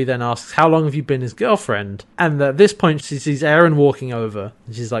ago. Bobby then asks, how long have you been his girlfriend? And at this point, she sees Aaron walking over.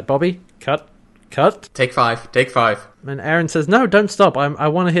 And she's like, Bobby, cut. Take five. And Aaron says, no, don't stop. I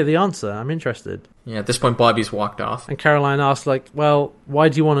want to hear the answer. I'm interested. Yeah, at this point, Bobby's walked off. And Caroline asks, like, well, why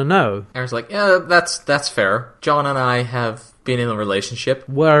do you want to know? Aaron's like, yeah, that's fair. John and I have been in a relationship.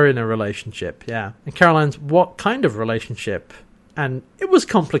 We're in a relationship, yeah. And Caroline's, what kind of relationship? And it was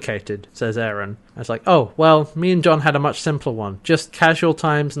complicated, says Aaron. I was like, oh, well, me and John had a much simpler one. Just casual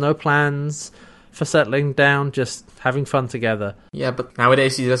times, no plans for settling down, just having fun together. Yeah, but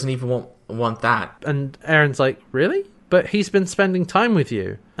nowadays he doesn't even want that. And Aaron's like, really? But he's been spending time with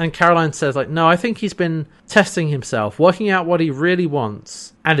you. And Caroline says, like, no, I think he's been testing himself, working out what he really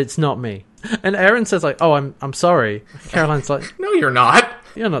wants, and it's not me. And Aaron says, like, oh, I'm sorry. Caroline's like, no, you're not.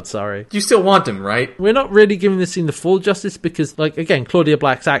 You're not sorry. You still want him, right? We're not really giving this scene the full justice because, like, again, Claudia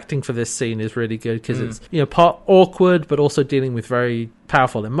Black's acting for this scene is really good because it's, part awkward, but also dealing with very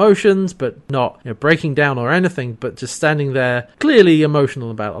powerful emotions, but not breaking down or anything, but just standing there clearly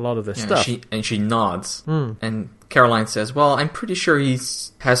emotional about a lot of this stuff. She nods. And Caroline says, well, I'm pretty sure he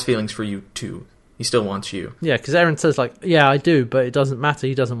has feelings for you too. He still wants you. Yeah, because Aaron says, like, yeah, I do, but it doesn't matter.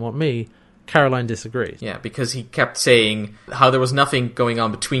 He doesn't want me. Caroline disagrees. Yeah, because he kept saying how there was nothing going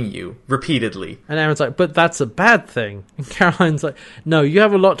on between you, repeatedly. And Aaron's like, but that's a bad thing. And Caroline's like, no, you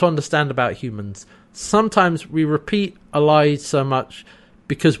have a lot to understand about humans. Sometimes we repeat a lie so much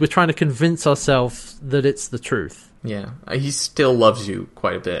because we're trying to convince ourselves that it's the truth. Yeah, he still loves you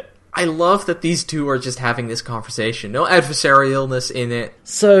quite a bit. I love that these two are just having this conversation. No adversarialness in it.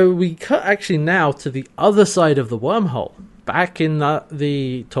 So we cut actually now to the other side of the wormhole, back in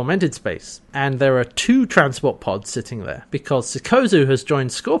the tormented space. And there are 2 transport pods sitting there because Sikozu has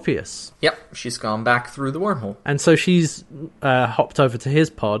joined Scorpius. Yep, she's gone back through the wormhole. And so she's hopped over to his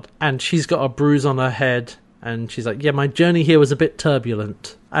pod, and she's got a bruise on her head. And she's like, yeah, my journey here was a bit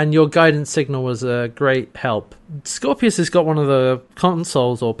turbulent. And your guidance signal was a great help. Scorpius has got one of the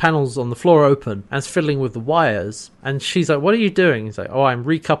consoles or panels on the floor open and is fiddling with the wires. And she's like, what are you doing? He's like, oh, I'm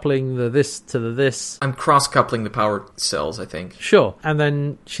recoupling the this to the this. I'm cross-coupling the power cells, I think. Sure. And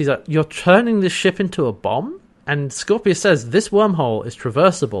then she's like, you're turning this ship into a bomb? And Scorpius says, this wormhole is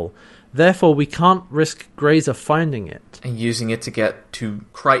traversable. Therefore, we can't risk Grazer finding it. And using it to get to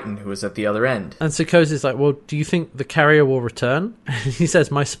Crichton, who is at the other end. And Sikozu's like, well, do you think the carrier will return? And he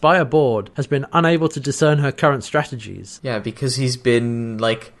says, my spy aboard has been unable to discern her current strategies. Yeah, because he's been,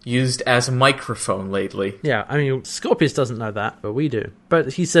 used as a microphone lately. Yeah, I mean, Scorpius doesn't know that, but we do.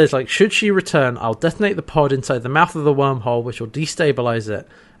 But he says, should she return, I'll detonate the pod inside the mouth of the wormhole, which will destabilize it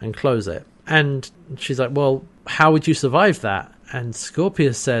and close it. And she's like, well, how would you survive that? And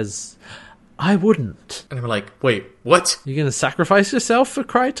Scorpius says, I wouldn't. And we're like, wait, what? You're going to sacrifice yourself for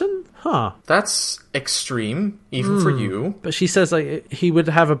Crichton? Huh. That's extreme, even for you. But she says he would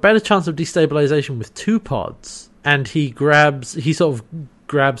have a better chance of destabilization with 2 pods. And he sort of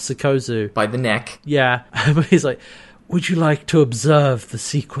grabs Sikozu. By the neck. Yeah. But he's like, would you like to observe the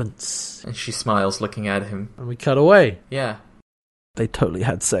sequence? And she smiles looking at him. And we cut away. Yeah. They totally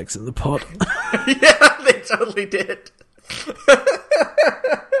had sex in the pod. Yeah, they totally did.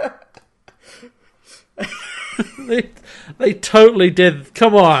 they totally did.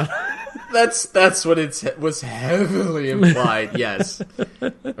 Come on. That's what it was heavily implied, yes.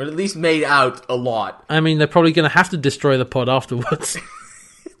 Or at least made out a lot. I mean, they're probably going to have to destroy the pod afterwards.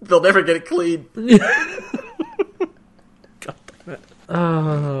 They'll never get it clean. God damn it.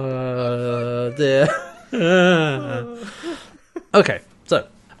 Oh, dear. Okay, so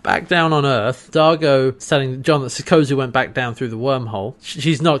back down on Earth, Dargo is telling John that Sikozu went back down through the wormhole.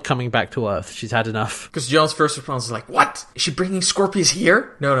 She's not coming back to Earth. She's had enough. Because John's first response is like, what? Is she bringing Scorpius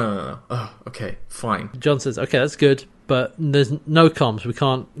here? No. Oh, okay, fine. John says, okay, that's good, but there's no comms. We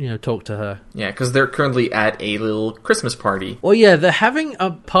can't, talk to her. Yeah, because they're currently at a little Christmas party. Well, yeah, they're having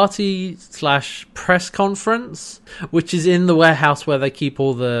a party/press conference, which is in the warehouse where they keep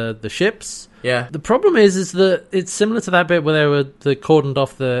all the ships. Yeah. The problem is that it's similar to that bit where they cordoned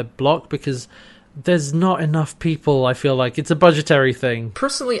off the block because there's not enough people, I feel like. It's a budgetary thing.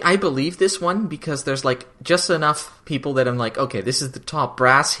 Personally, I believe this one because there's, just enough people that I'm like, okay, this is the top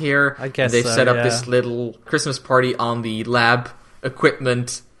brass here. I guess they've set up yeah. this little Christmas party on the lab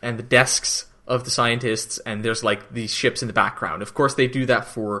equipment and the desks of the scientists, and there's, these ships in the background. Of course, they do that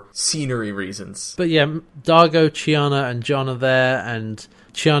for scenery reasons. But yeah, Dargo, Chiana, and John are there, and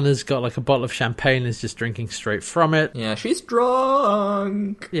Chiana's got a bottle of champagne and is just drinking straight from it. Yeah, she's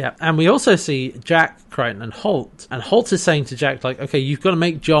drunk. Yeah, and we also see Jack, Crichton, and Holt. And Holt is saying to Jack, okay, you've got to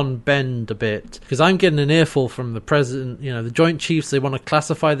make John bend a bit, because I'm getting an earful from the president, the Joint Chiefs. They want to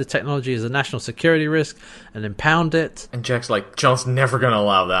classify the technology as a national security risk and impound it. And Jack's like, John's never going to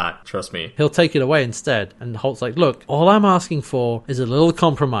allow that, trust me. He'll take it away instead. And Holt's like, look, all I'm asking for is a little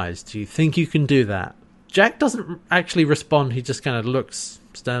compromise. Do you think you can do that? Jack doesn't actually respond. He just kind of looks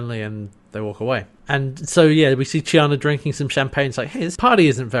sternly and they walk away. And so, yeah, we see Chiana drinking some champagne. It's like, hey, this party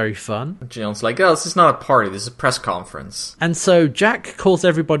isn't very fun. John's like, oh, this is not a party. This is a press conference. And so Jack calls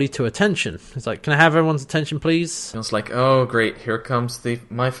everybody to attention. He's like, can I have everyone's attention, please? John's like, oh, great. Here comes the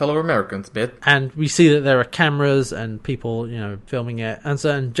My Fellow Americans bit. And we see that there are cameras and people, filming it. And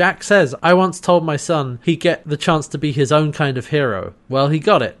so Jack says, I once told my son he'd get the chance to be his own kind of hero. Well, he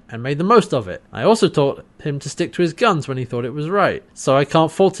got it and made the most of it. I also taught him to stick to his guns when he thought it was right. So I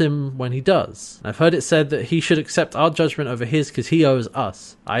can't fault him when he does. I've heard it said that he should accept our judgment over his because he owes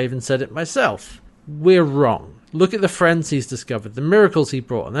us. I even said it myself. We're wrong. Look at the friends he's discovered, the miracles he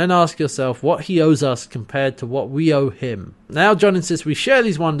brought, and then ask yourself what he owes us compared to what we owe him. Now John insists we share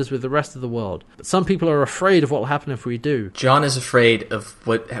these wonders with the rest of the world, but some people are afraid of what will happen if we do. John is afraid of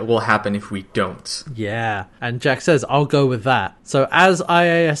what will happen if we don't. Yeah, and Jack says, I'll go with that. So as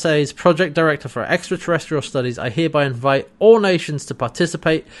IASA's project director for extraterrestrial studies, I hereby invite all nations to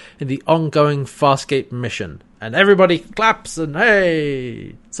participate in the ongoing Farscape mission. And everybody claps and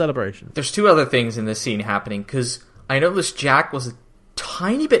hey, celebration. There's two other things in this scene happening, because I noticed Jack was a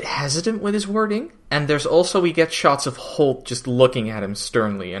tiny bit hesitant with his wording, and there's also, we get shots of Holt just looking at him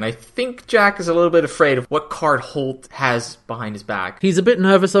sternly, and I think Jack is a little bit afraid of what card Holt has behind his back. He's a bit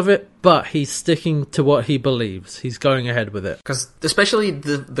nervous of it, but he's sticking to what he believes. He's going ahead with it. Because especially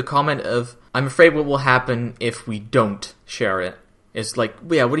the comment of, I'm afraid what will happen if we don't share it. It's like,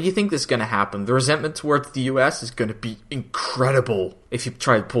 yeah, what do you think is going to happen? The resentment towards the US is going to be incredible if you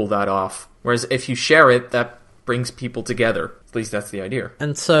try to pull that off. Whereas if you share it, that brings people together. At least that's the idea.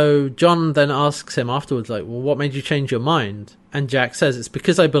 And so John then asks him afterwards, like, well, what made you change your mind? And Jack says, it's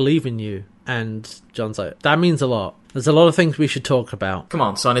because I believe in you. And John's like, that means a lot. There's a lot of things we should talk about. Come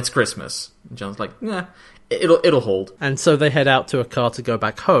on, son, it's Christmas. And John's like, nah. It'll hold. And so they head out to a car to go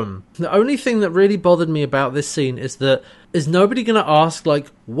back home. The only thing that really bothered me about this scene is that, is nobody going to ask, like,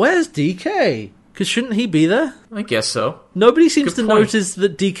 where's DK? Because shouldn't he be there? I guess so. Nobody seems Good to point. notice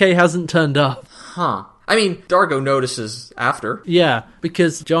that DK hasn't turned up. Huh. I mean, Dargo notices after. Yeah,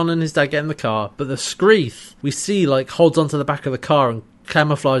 because John and his dad get in the car, but the Screeth, we see, like, holds onto the back of the car and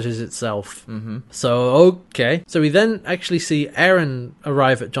camouflages itself. Mm-hmm. So, okay. So we then actually see Erin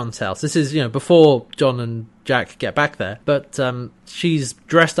arrive at John's house. This is, before John and Jack get back there. But she's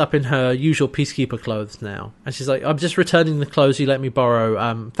dressed up in her usual peacekeeper clothes now. And she's like, I'm just returning the clothes you let me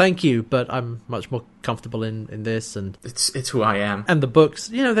borrow. Thank you, but I'm much more comfortable in this. And it's who I am. And the books,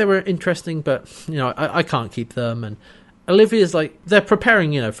 they were interesting, but, I can't keep them. And Olivia's like, they're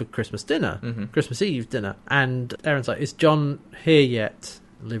preparing, for Christmas dinner, Christmas Eve dinner. And Erin's like, is John here yet?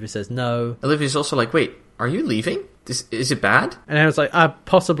 Olivia says no. Olivia's also like, wait, are you leaving? Is it bad? And Erin's like, I'm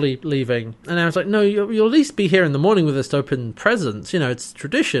possibly leaving. And Erin's like, no, you'll at least be here in the morning with us to open presents. It's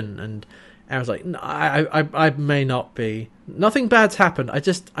tradition. And Erin's like, no, I may not be. Nothing bad's happened. I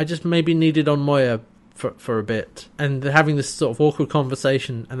just maybe needed on Moya for a bit. And they're having this sort of awkward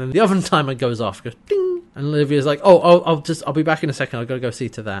conversation. And then the oven timer goes off. Goes, ding. And Olivia's like, I'll be back in a second. I've got to go see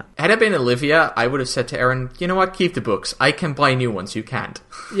to that. Had I been Olivia, I would have said to Erin, you know what, keep the books. I can buy new ones, you can't.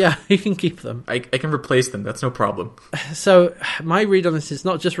 Yeah, you can keep them. I can replace them, that's no problem. So, my read on this is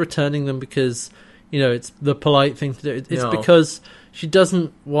not just returning them because, it's the polite thing to do. It's because she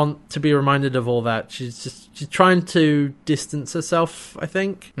doesn't want to be reminded of all that. She's trying to distance herself, I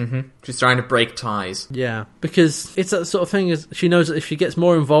think. Mm-hmm. She's trying to break ties. Yeah, because it's that sort of thing. Is she knows that if she gets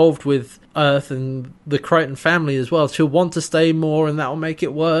more involved with Earth and the Crichton family as well, she'll want to stay more, and that will make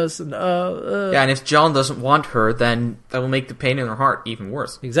it worse. And yeah, and if John doesn't want her, then that will make the pain in her heart even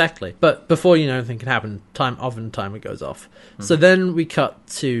worse. Exactly. But before anything can happen, oven timer goes off. Mm-hmm. So then we cut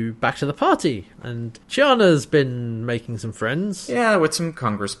back to the party, and Chiana's been making some friends. Yeah, with some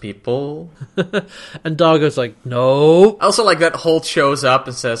Congress people. And Dargo's like, no. I also like that Holt shows up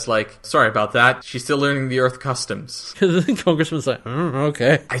and says, like, sorry about that. She's still learning the Earth customs. The Congressman's like,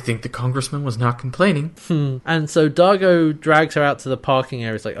 okay. I think the Congressman was not complaining. And so Dargo drags her out to the parking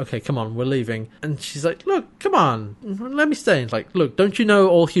area. He's like, okay, come on, we're leaving. And she's like, look, come on, let me stay. And he's like, look, don't you know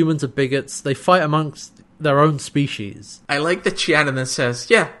all humans are bigots? They fight amongst their own species. I like that Chiana then says,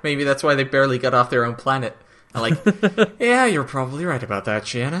 yeah, maybe that's why they barely got off their own planet. I'm like, yeah, you're probably right about that,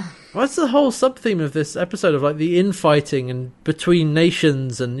 Chiana. What's the whole sub-theme of this episode of, like, the infighting and between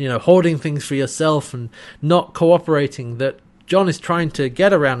nations and, hoarding things for yourself and not cooperating that John is trying to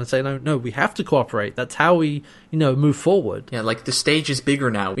get around and say, no, we have to cooperate. That's how we, move forward. Yeah, like, the stage is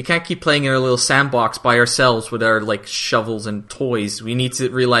bigger now. We can't keep playing in our little sandbox by ourselves with our, like, shovels and toys. We need to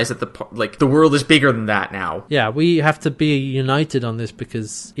realize that the world is bigger than that now. Yeah, we have to be united on this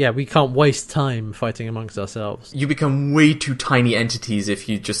because, we can't waste time fighting amongst ourselves. You become way too tiny entities if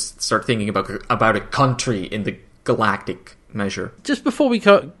you just start thinking about a country in the galactic measure. Just before we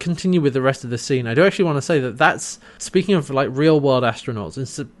continue with the rest of the scene, I do actually want to say that's, speaking of, like, real world astronauts,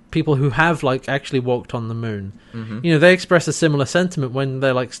 it's people who have, like, actually walked on the moon. Mm-hmm. They express a similar sentiment when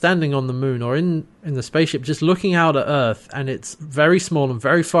they're, like, standing on the moon or in the spaceship just looking out at Earth, and it's very small and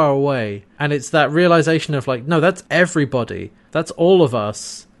very far away, and it's that realization of, like, no, that's everybody, that's all of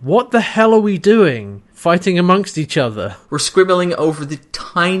us. What the hell are we doing fighting amongst each other? We're scribbling over the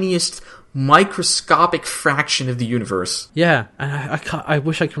tiniest microscopic fraction of the universe. Yeah, and I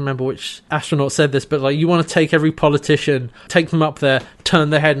wish I could remember which astronaut said this, but like, you want to take every politician, take them up there, turn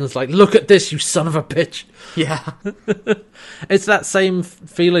their head, and it's like, look at this, you son of a bitch. Yeah. It's that same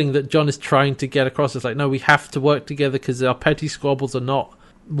feeling that John is trying to get across. It's like, no, we have to work together because our petty squabbles are not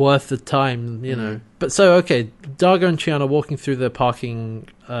worth the time, you know. But so, okay, Dargo and Chiana are walking through the parking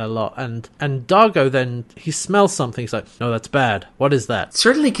lot, and Dargo then, he smells something. He's like, no, that's bad. What is that?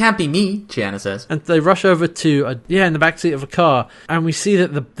 Certainly can't be me, Chiana says. And they rush over to, in the backseat of a car, and we see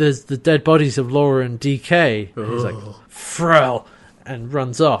that there's the dead bodies of Laura and DK. And he's like, Frel, and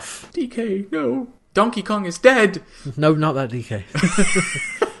runs off. DK, no. Donkey Kong is dead. No, not that DK.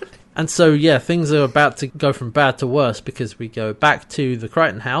 And so, yeah, things are about to go from bad to worse because we go back to the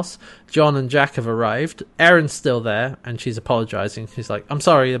Crichton house. John and Jack have arrived. Erin's still there, and she's apologising. She's like, I'm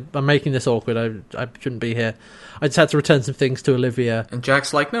sorry, I'm making this awkward. I shouldn't be here. I just had to return some things to Olivia. And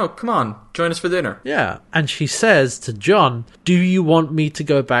Jack's like, no, come on, join us for dinner. Yeah, and she says to John, do you want me to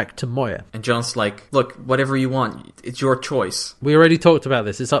go back to Moya? And John's like, look, whatever you want, it's your choice. We already talked about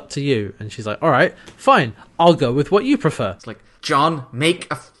this, it's up to you. And she's like, all right, fine, I'll go with what you prefer. It's like, John, make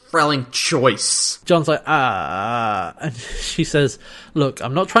a Frelling choice. John's like, and she says, look,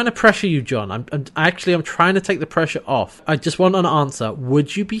 I'm not trying to pressure you, John. I'm trying to take the pressure off. I just want an answer.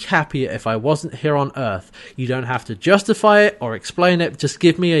 Would you be happier if I wasn't here on Earth? You don't have to justify it or explain it. Just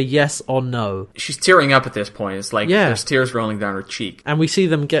give me a yes or no. She's tearing up at this point. It's like, there's tears rolling down her cheek. And we see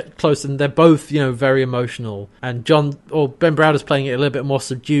them get close, and they're both, very emotional. And Ben Browder's playing it a little bit more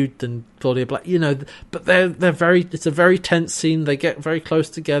subdued than Claudia Black, but it's a very tense scene. They get very close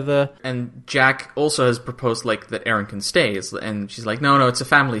together. And Jack also has proposed, that Erin can stay. And she's like, no, it's a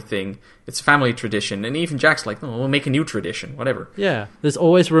family thing. It's a family tradition. And even Jack's like, no, we'll make a new tradition, whatever. Yeah, there's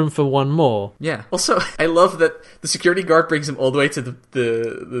always room for one more. Yeah. Also, I love that the security guard brings him all the way to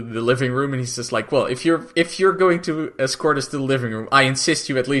the living room, and he's just like, well, if you're going to escort us to the living room, I insist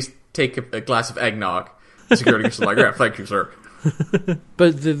you at least take a glass of eggnog. The security guard's like, yeah, thank you, sir.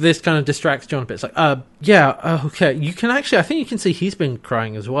 But this kind of distracts John a bit. It's like, okay. You can actually, I think you can see he's been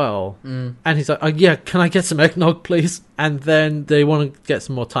crying as well. And he's like, can I get some eggnog, please? And then they want to get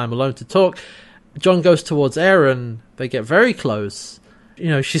some more time alone to talk. John goes towards Erin. They get very close.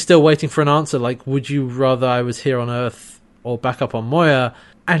 She's still waiting for an answer. Like, would you rather I was here on Earth or back up on Moya?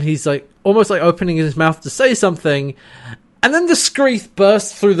 And he's like, almost like opening his mouth to say something. And then the Screeth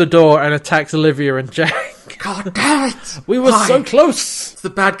bursts through the door and attacks Olivia and Jack. God damn it! We were so close! It's the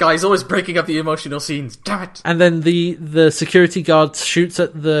bad guy. He's always breaking up the emotional scenes. Damn it! And then the security guard shoots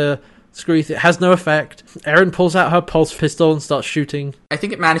at the Screeth. It has no effect. Erin pulls out her pulse pistol and starts shooting. I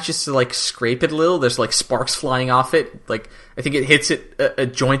think it manages to, scrape it a little. There's, sparks flying off it. I think it hits it a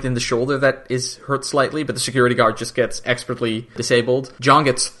joint in the shoulder that is hurt slightly, but the security guard just gets expertly disabled. John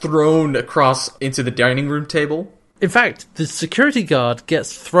gets thrown across into the dining room table. In fact, the security guard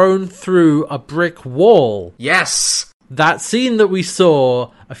gets thrown through a brick wall. Yes! That scene that we saw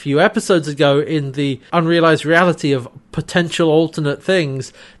a few episodes ago in the unrealized reality of potential alternate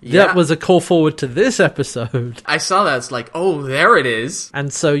things, that was a call forward to this episode. I saw that. It's like, oh, there it is.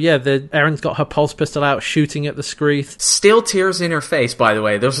 And so, Erin's got her pulse pistol out, shooting at the Screeth. Still tears in her face, by the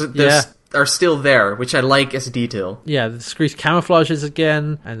way. Those are still there, which I like as a detail. Yeah, the Screeth camouflages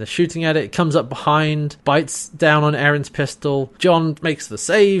again, and they're shooting at it. It comes up behind, bites down on Erin's pistol. John makes the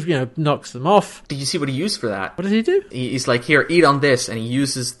save, knocks them off. Did you see what he used for that? What did he do? He's like, here, eat on this, and he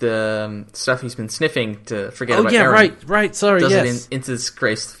uses the stuff he's been sniffing to forget about Erin. right, sorry, Does yes. it into this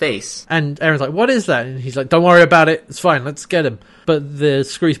Grace's face. And Erin's like, what is that? And he's like, don't worry about it, it's fine, let's get him. But the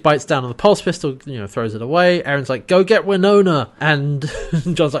Screeth bites down on the pulse pistol, throws it away. Erin's like, go get Winona. And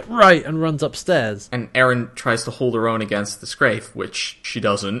John's like, right, and runs upstairs. And Erin tries to hold her own against the Scrape, which she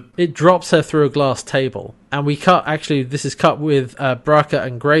doesn't. It drops her through a glass table. And this is cut with Braca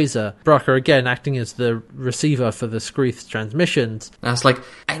and Grazer. Braca, again, acting as the receiver for the Screeth's transmissions. And it's like,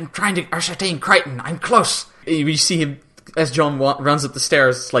 I'm trying to ascertain Crichton, I'm close. You see him, as John runs up the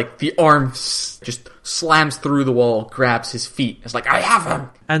stairs, it's like the arm just slams through the wall, grabs his feet. It's like, I have him!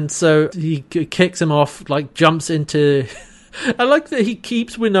 And so he kicks him off, jumps into... I like that he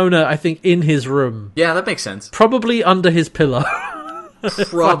keeps Winona, I think, in his room. Yeah, that makes sense. Probably under his pillow.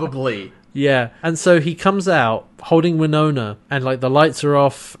 Probably. Yeah, and so he comes out holding Winona, and the lights are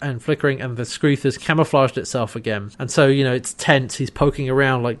off and flickering, and the Screeth has camouflaged itself again. And so, it's tense. He's poking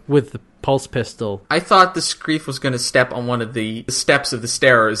around with the pulse pistol. I thought the Screeth was going to step on one of the steps of the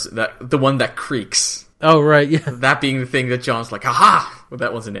stairs, the one that creaks. Oh, right, yeah. That being the thing that John's like, aha! Well,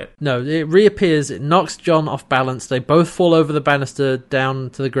 that wasn't it. No, it reappears, it knocks John off balance, they both fall over the banister down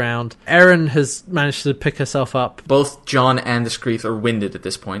to the ground. Erin has managed to pick herself up. Both John and the Screeth are winded at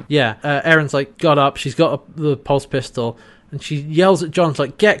this point. Yeah, Erin's like, got up, she's got the pulse pistol, and she yells at John,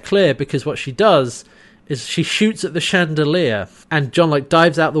 like, get clear, because what she does is she shoots at the chandelier, and John, like,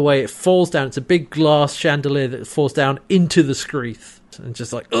 dives out the way, it falls down, it's a big glass chandelier that falls down into the Screeth. And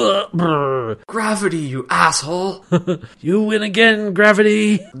just like, ugh, brr. Gravity, you asshole! You win again,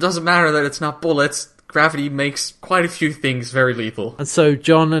 gravity! It doesn't matter that it's not bullets. Gravity makes quite a few things very lethal. And so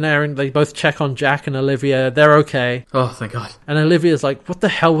John and Erin, they both check on Jack and Olivia. They're okay. Oh, thank God. And Olivia's like, what the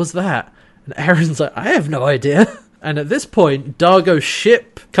hell was that? And Erin's like, I have no idea. And at this point, Dargo's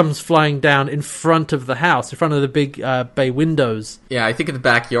ship comes flying down in front of the house, in front of the big bay windows. Yeah, I think in the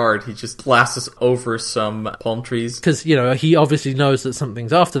backyard, he just blasts over some palm trees. Because, you know, he obviously knows that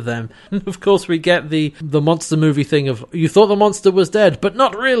something's after them. Of course, we get the monster movie thing of, you thought the monster was dead, but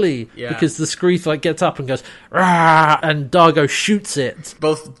not really. Yeah. Because the Screeth, like, gets up and goes, rah, and Dargo shoots it.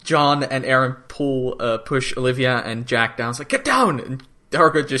 Both John and Erin push Olivia and Jack down. It's like, get down! And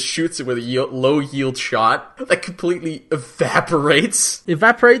Dargo just shoots it with a low-yield shot that completely evaporates.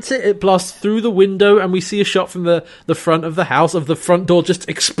 Evaporates it, it blasts through the window, and we see a shot from the front of the house of the front door just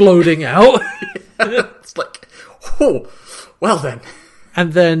exploding out. It's like, oh, well then.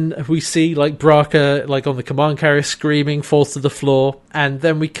 And then we see, like, Braca, like, on the command carrier screaming, falls to the floor. And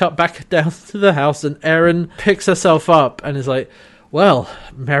then we cut back down to the house, and Erin picks herself up and is like, well,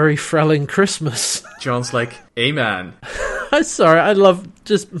 Merry Frelling Christmas. John's like, amen. I'm sorry, I love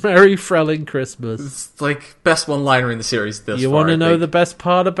just Merry Frelling Christmas. It's like best one-liner in the series this far. You want to know the best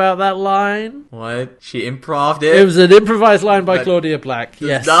part about that line? What? She improv'd it? It was an improvised line by Claudia Black. Does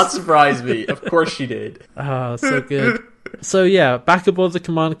Yes. not surprise me. Of course she did. Oh, so good. So yeah, back aboard the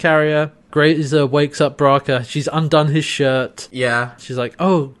command carrier, Grazer wakes up Braca. She's undone his shirt. Yeah. She's like,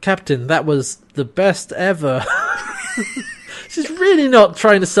 oh, Captain, that was the best ever. She's really not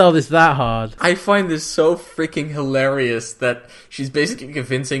trying to sell this that hard. I find this so freaking hilarious that she's basically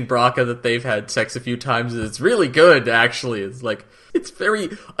convincing Braca that they've had sex a few times. It's really good, actually. It's like, it's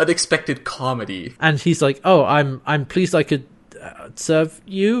very unexpected comedy. And he's like, oh, I'm pleased I could serve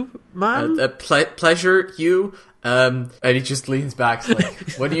you, ma'am? Pleasure, you? And he just leans back,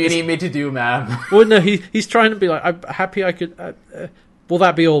 like, what do you need me to do, ma'am? Well, no, he's trying to be like, I'm happy I could... will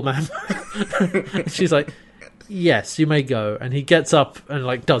that be all, ma'am? She's like... Yes, you may go. And he gets up and,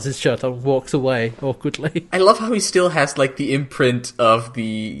 like, does his shirt on and walks away awkwardly. I love how he still has, like, the imprint of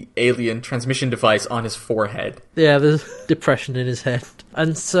the alien transmission device on his forehead. Yeah, there's depression in his head.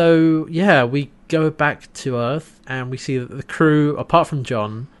 And so, yeah, we go back to Earth and we see that the crew, apart from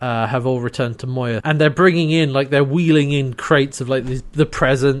John, have all returned to Moya. And they're bringing in, like, they're wheeling in crates of, like, the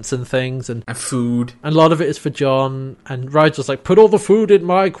presents and things. And food. And a lot of it is for John. And Rigel's like, put all the food in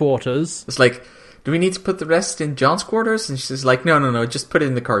my quarters. It's like... do we need to put the rest in John's quarters? And she's like, no, just put it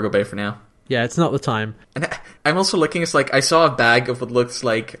in the cargo bay for now. Yeah, it's not the time. And I'm also looking, it's like, I saw a bag of what looks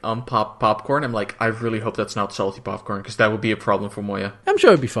like popcorn. I'm like, I really hope that's not salty popcorn, because that would be a problem for Moya. I'm sure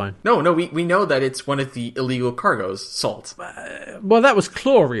it'd be fine. No, we know that it's one of the illegal cargos, salt. Well, that was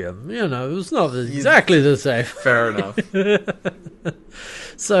chlorium, you know, it's not exactly the same. Fair enough.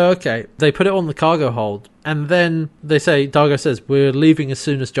 So, okay, they put it on the cargo hold, and then they say, Dargo says, we're leaving as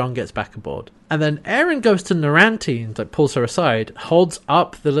soon as John gets back aboard. And then Erin goes to Naranti and, like, pulls her aside, holds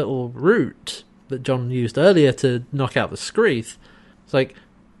up the little root that John used earlier to knock out the Screeth. It's like,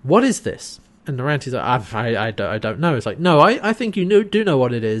 what is this? And Naranti's like, I don't know. It's like, no, I think you do know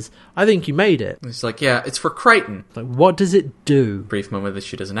what it is. I think you made it. It's like, yeah, it's for Crichton. Like, what does it do? Brief moment that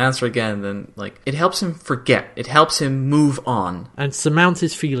she doesn't answer again, then, like, it helps him forget. It helps him move on. And surmount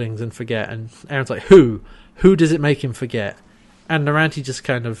his feelings and forget. And Erin's like, who? Who does it make him forget? And Naranti just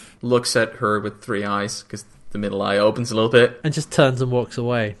kind of... looks at her with 3 eyes, because the middle eye opens a little bit. And just turns and walks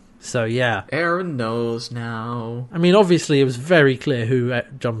away. So, yeah. Erin knows now. I mean, obviously, it was very clear who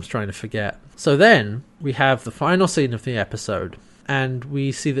John was trying to forget. So then, we have the final scene of the episode. And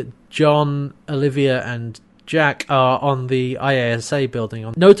we see that John, Olivia, and Jack are on the IASA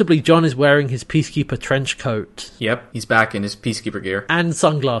building. Notably, John is wearing his Peacekeeper trench coat. Yep, he's back in his Peacekeeper gear. And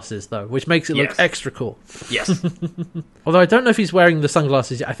sunglasses, though, which makes it look extra cool. Yes. Although I don't know if he's wearing the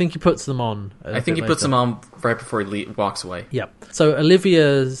sunglasses yet. I think he puts them on. I think he puts them on right before he walks away. Yep. So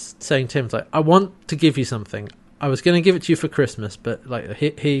Olivia's saying to him, like, I want to give you something. I was going to give it to you for Christmas, but, like,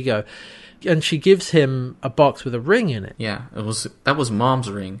 here you go. And she gives him a box with a ring in it. Yeah, that was Mom's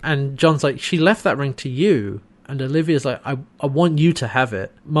ring. And John's like, she left that ring to you. And Olivia's like, I want you to have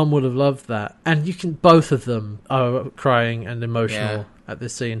it. Mum would have loved that. And you can, both of them are crying and emotional. at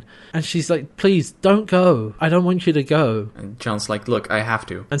this scene. And she's like, please, don't go. I don't want you to go. And John's like, look, I have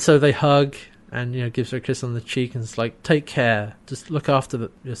to. And so they hug and, gives her a kiss on the cheek and is like, take care. Just look after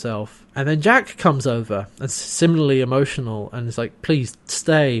yourself. And then Jack comes over and similarly emotional and is like, please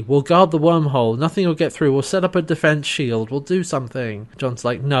stay. We'll guard the wormhole. Nothing will get through. We'll set up a defense shield. We'll do something. John's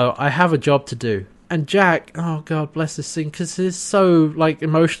like, no, I have a job to do. And Jack, oh God, bless this scene, because he's so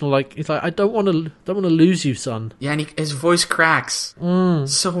emotional. He's like, I don't want to lose you, son. Yeah, and his voice cracks.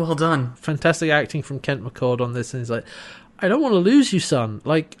 So well done. Fantastic acting from Kent McCord on this, and he's like, I don't want to lose you, son.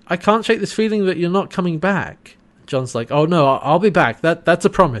 I can't shake this feeling that you're not coming back. John's like, oh no, I'll be back. That's a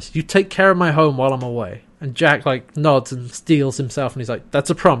promise. You take care of my home while I'm away. And Jack nods and steels himself, and he's like, that's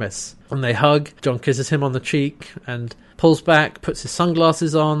a promise. And they hug. John kisses him on the cheek and pulls back, puts his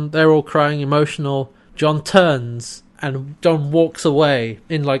sunglasses on. They're all crying, emotional. John turns and John walks away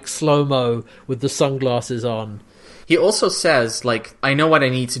in slow-mo with the sunglasses on. He also says, I know what I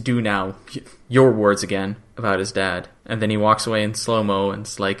need to do now. Your words again about his dad. And then he walks away in slow-mo and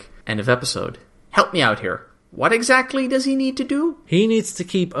it's end of episode. Help me out here. What exactly does he need to do? He needs to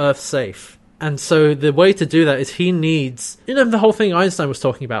keep Earth safe. And so the way to do that is he needs, the whole thing Einstein was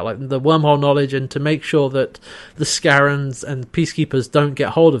talking about, the wormhole knowledge, and to make sure that the Scarans and Peacekeepers don't get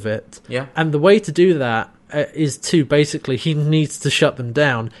hold of it. Yeah. And the way to do that is to basically, he needs to shut them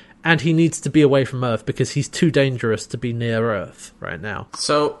down, and he needs to be away from Earth because he's too dangerous to be near Earth right now.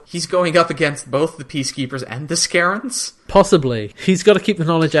 So he's going up against both the Peacekeepers and the Scarans? Possibly. He's got to keep the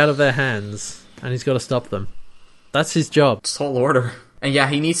knowledge out of their hands, and he's got to stop them. That's his job. Tall order. And yeah,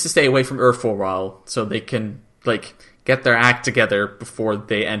 he needs to stay away from Earth for a while so they can, get their act together before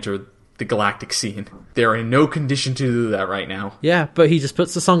they enter the galactic scene. They're in no condition to do that right now. Yeah, but he just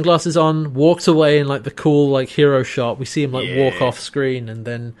puts the sunglasses on, walks away in, the cool, hero shot. We see him, walk off screen, and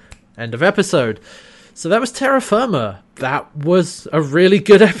then end of episode. So that was Terra Firma. That was a really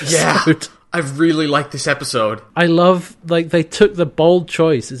good episode. Yeah, I really like this episode. I love, they took the bold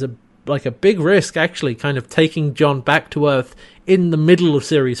choice. It's a big risk, actually, kind of taking John back to Earth in the middle of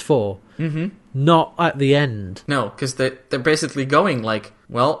Series 4. Mm-hmm. Not at the end. No, because they're basically going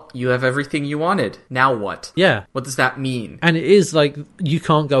well, you have everything you wanted. Now what? Yeah. What does that mean? And it is you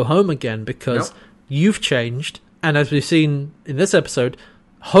can't go home again because you've changed. And as we've seen in this episode,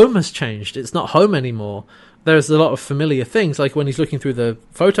 home has changed. It's not home anymore. There's a lot of familiar things, when he's looking through the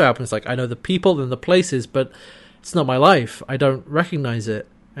photo album, it's I know the people and the places, but it's not my life. I don't recognize it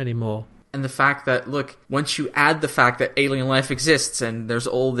anymore. And the fact that, look, once you add the fact that alien life exists and there's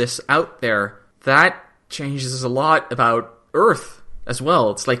all this out there, that changes a lot about Earth as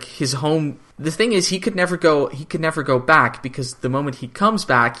well. It's his home. The thing is, he could never go back because the moment he comes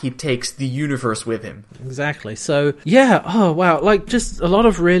back, he takes the universe with him. Exactly. So, yeah, oh wow, just a lot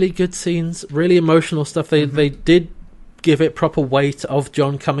of really good scenes, really emotional stuff. They did give it proper weight of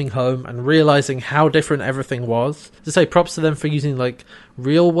John coming home and realizing how different everything was. To say props to them for using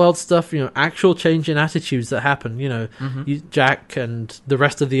real world stuff, actual change in attitudes that happen. Jack and the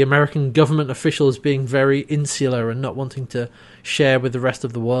rest of the American government officials being very insular and not wanting to share with the rest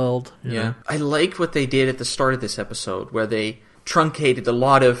of the world. You know? I like what they did at the start of this episode where they truncated a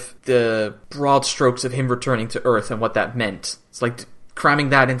lot of the broad strokes of him returning to Earth and what that meant. It's cramming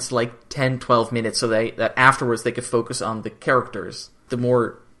that into 10, 12 minutes so that afterwards they could focus on the characters, the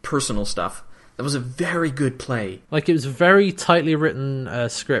more personal stuff. That was a very good play. It was a very tightly written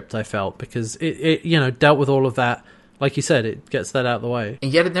script, I felt, because it dealt with all of that. Like you said, it gets that out of the way.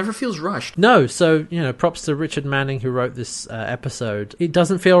 And yet it never feels rushed. No, so, props to Richard Manning who wrote this episode. It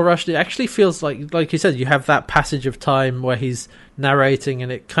doesn't feel rushed. It actually feels like you said, you have that passage of time where he's narrating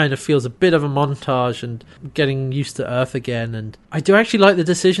and it kind of feels a bit of a montage and getting used to Earth again. And I do actually like the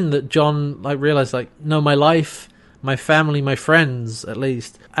decision that John realized, no, my life, my family, my friends, at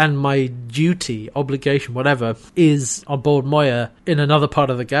least, and my duty, obligation, whatever, is on board Moya in another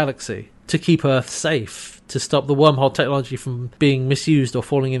part of the galaxy to keep Earth safe, to stop the wormhole technology from being misused or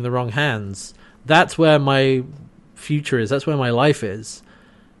falling in the wrong hands. That's where my future is. That's where my life is.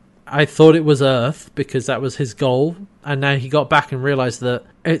 I thought it was Earth because that was his goal, and now he got back and realized that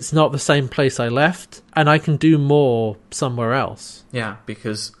it's not the same place I left, and I can do more somewhere else. Yeah,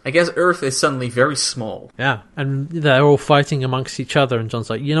 because I guess Earth is suddenly very small. Yeah, and they're all fighting amongst each other, and John's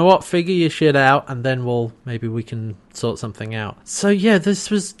like, you know what, figure your shit out, and then maybe we can sort something out. So yeah, this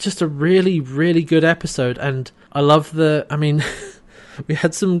was just a really, really good episode, and I love we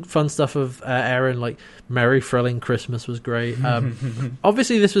had some fun stuff of Aaron, Merry Thrilling Christmas was great.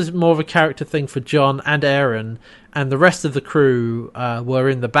 Obviously, this was more of a character thing for John and Aaron, and the rest of the crew were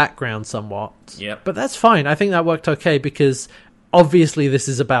in the background somewhat. Yep. But that's fine. I think that worked okay because obviously this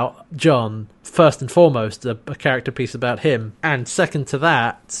is about John, first and foremost, a character piece about him. And second to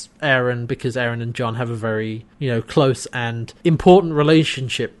that, Aaron, because Aaron and John have a very, close and important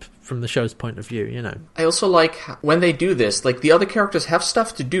relationship from the show's point of view, I also like when they do this, like the other characters have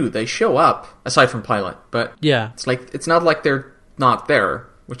stuff to do. They show up, aside from Pilot, but yeah, it's not like they're not there,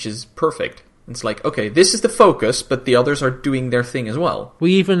 which is perfect. It's like, okay, this is the focus, but the others are doing their thing as well.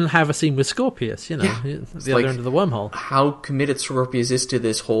 We even have a scene with Scorpius, at the other end of the wormhole. How committed Scorpius is to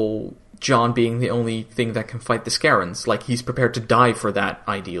this whole John being the only thing that can fight the Scarans. Like, he's prepared to die for that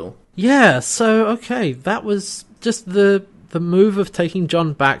ideal. Yeah, so, okay, that was just the move of taking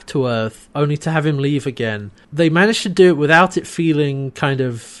John back to Earth, only to have him leave again. They managed to do it without it feeling kind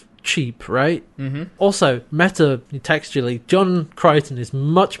of cheap, right? Mm-hmm. Also, meta-textually, John Crichton is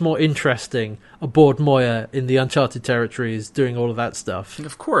much more interesting aboard Moya in the Uncharted territories doing all of that stuff.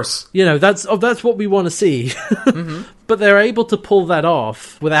 Of course. That's what we want to see. Mm-hmm. But they're able to pull that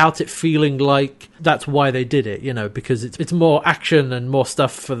off without it feeling like that's why they did it, because it's more action and more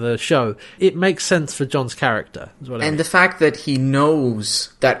stuff for the show. It makes sense for John's character, is what I mean. The fact that he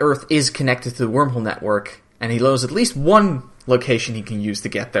knows that Earth is connected to the wormhole network, and he knows at least one location he can use to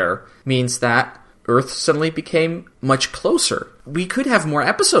get there, means that Earth suddenly became much closer. We could have more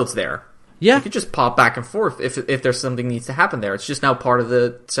episodes there. Yeah. We could just pop back and forth if there's something needs to happen there. It's just now part of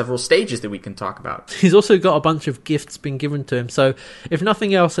the several stages that we can talk about. He's also got a bunch of gifts being given to him, so if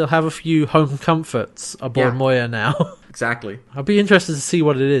nothing else, he'll have a few home comforts aboard Moya now. Exactly. I'll be interested to see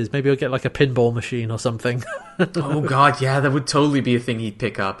what it is. Maybe he'll get like a pinball machine or something. Oh god, yeah, that would totally be a thing he'd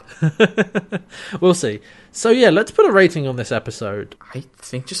pick up. We'll see. So yeah, let's put a rating on this episode. I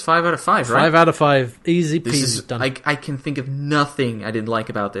think just 5 out of 5, right? 5 out of 5. Easy peasy. This is, done. I can think of nothing I didn't like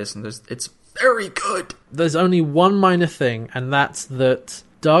about this, and it's very good. There's only one minor thing, and that's that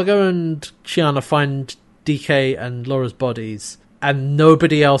Dargo and Chiana find DK and Laura's bodies, and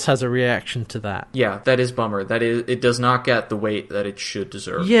nobody else has a reaction to that. Yeah, that is bummer. It does not get the weight that it should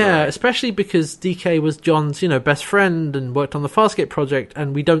deserve. Yeah, right. Especially because DK was John's, best friend and worked on the Farscape project,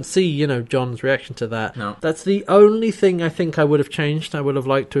 and we don't see, John's reaction to that. No. That's the only thing I think I would have changed. I would have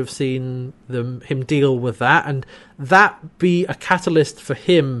liked to have seen him deal with that, and that be a catalyst for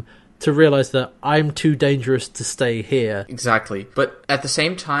him to realize that I'm too dangerous to stay here. Exactly. But at the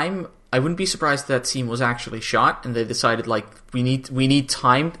same time, I wouldn't be surprised that scene was actually shot, and they decided, we need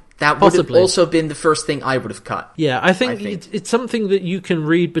time. That would have also been the first thing I would have cut. Yeah, I think. It's something that you can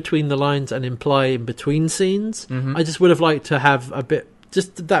read between the lines and imply in between scenes. Mm-hmm. I just would have liked to have a bit,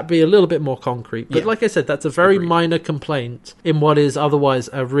 just that be a little bit more concrete. But like I said, that's a very minor complaint in what is otherwise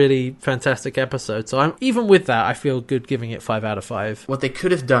a really fantastic episode. So even with that, I feel good giving it 5 out of 5. What they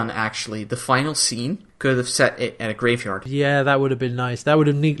could have done, actually, the final scene could have set it at a graveyard. Yeah, that would have been nice. That would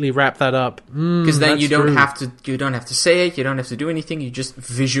have neatly wrapped that up. Because then you don't have to say it, you don't have to do anything, you just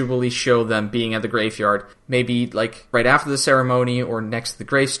visually show them being at the graveyard. Maybe right after the ceremony or next to the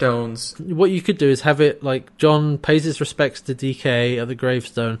gravestones. What you could do is have it John pays his respects to DK at the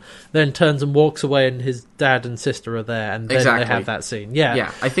gravestone, then turns and walks away and his dad and sister are there, and then they have that scene. Yeah.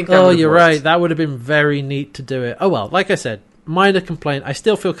 Yeah, I think that would have you're worked. right. That would have been very neat to do it. Oh well, like I said, minor complaint. I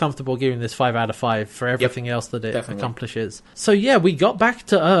still feel comfortable giving this 5 out of 5 for everything else that it accomplishes. So yeah, we got back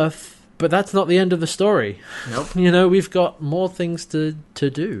to Earth, but that's not the end of the story. Nope. We've got more things to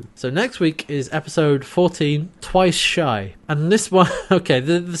do. So next week is episode 14, Twice Shy. And this one, okay,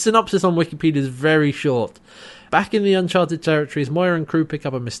 the synopsis on Wikipedia is very short. Back in the Uncharted territories, Moira and crew pick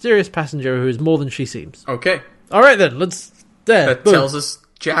up a mysterious passenger who is more than she seems. Okay. All right then, That tells us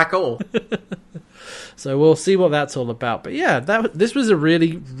jack all. So we'll see what that's all about. But yeah, this was a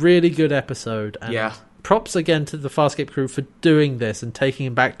really, really good episode. And props again to the Farscape crew for doing this and taking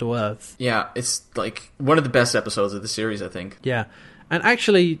him back to Earth. Yeah, it's one of the best episodes of the series, I think. Yeah. And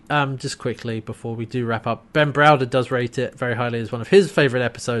actually, just quickly before we do wrap up, Ben Browder does rate it very highly as one of his favourite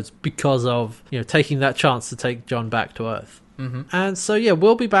episodes because of taking that chance to take John back to Earth. Mm-hmm. And so yeah,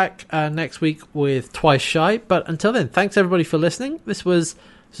 we'll be back next week with Twice Shy. But until then, thanks everybody for listening. This was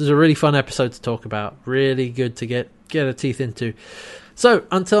a really fun episode to talk about. Really good to get our teeth into. So,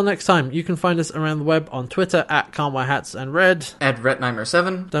 until next time, you can find us around the web on Twitter at CanWearHats and Red. At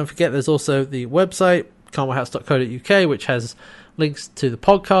RedNightmare7. Don't forget, there's also the website, canwearhats.co.uk, which has links to the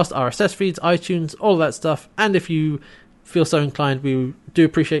podcast, RSS feeds, iTunes, all that stuff. And if you feel so inclined, we do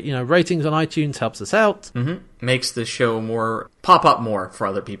appreciate, ratings on iTunes, helps us out. Mm-hmm. Makes the show pop up more for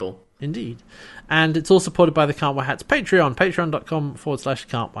other people. Indeed. And it's all supported by the Can't Wear Hats Patreon,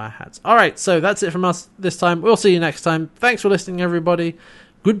 patreon.com/Can't Wear Hats. All right, so that's it from us this time. We'll see you next time. Thanks for listening, everybody.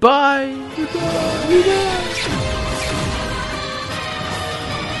 Goodbye. Goodbye. Goodbye.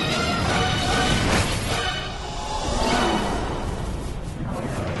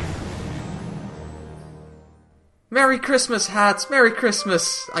 Merry Christmas, hats. Merry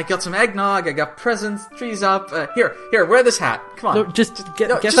Christmas. I got some eggnog. I got presents. Trees up. Here, wear this hat. Come on. No, just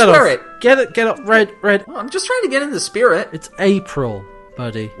get just that wear off. it. Get up. Red. Well, I'm just trying to get in the spirit. It's April,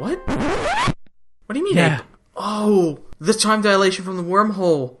 buddy. What? What do you mean? Yeah. April? Oh, the time dilation from the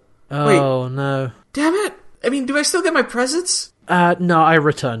wormhole. Oh, no. Damn it. I mean, do I still get my presents? No, I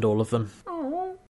returned all of them.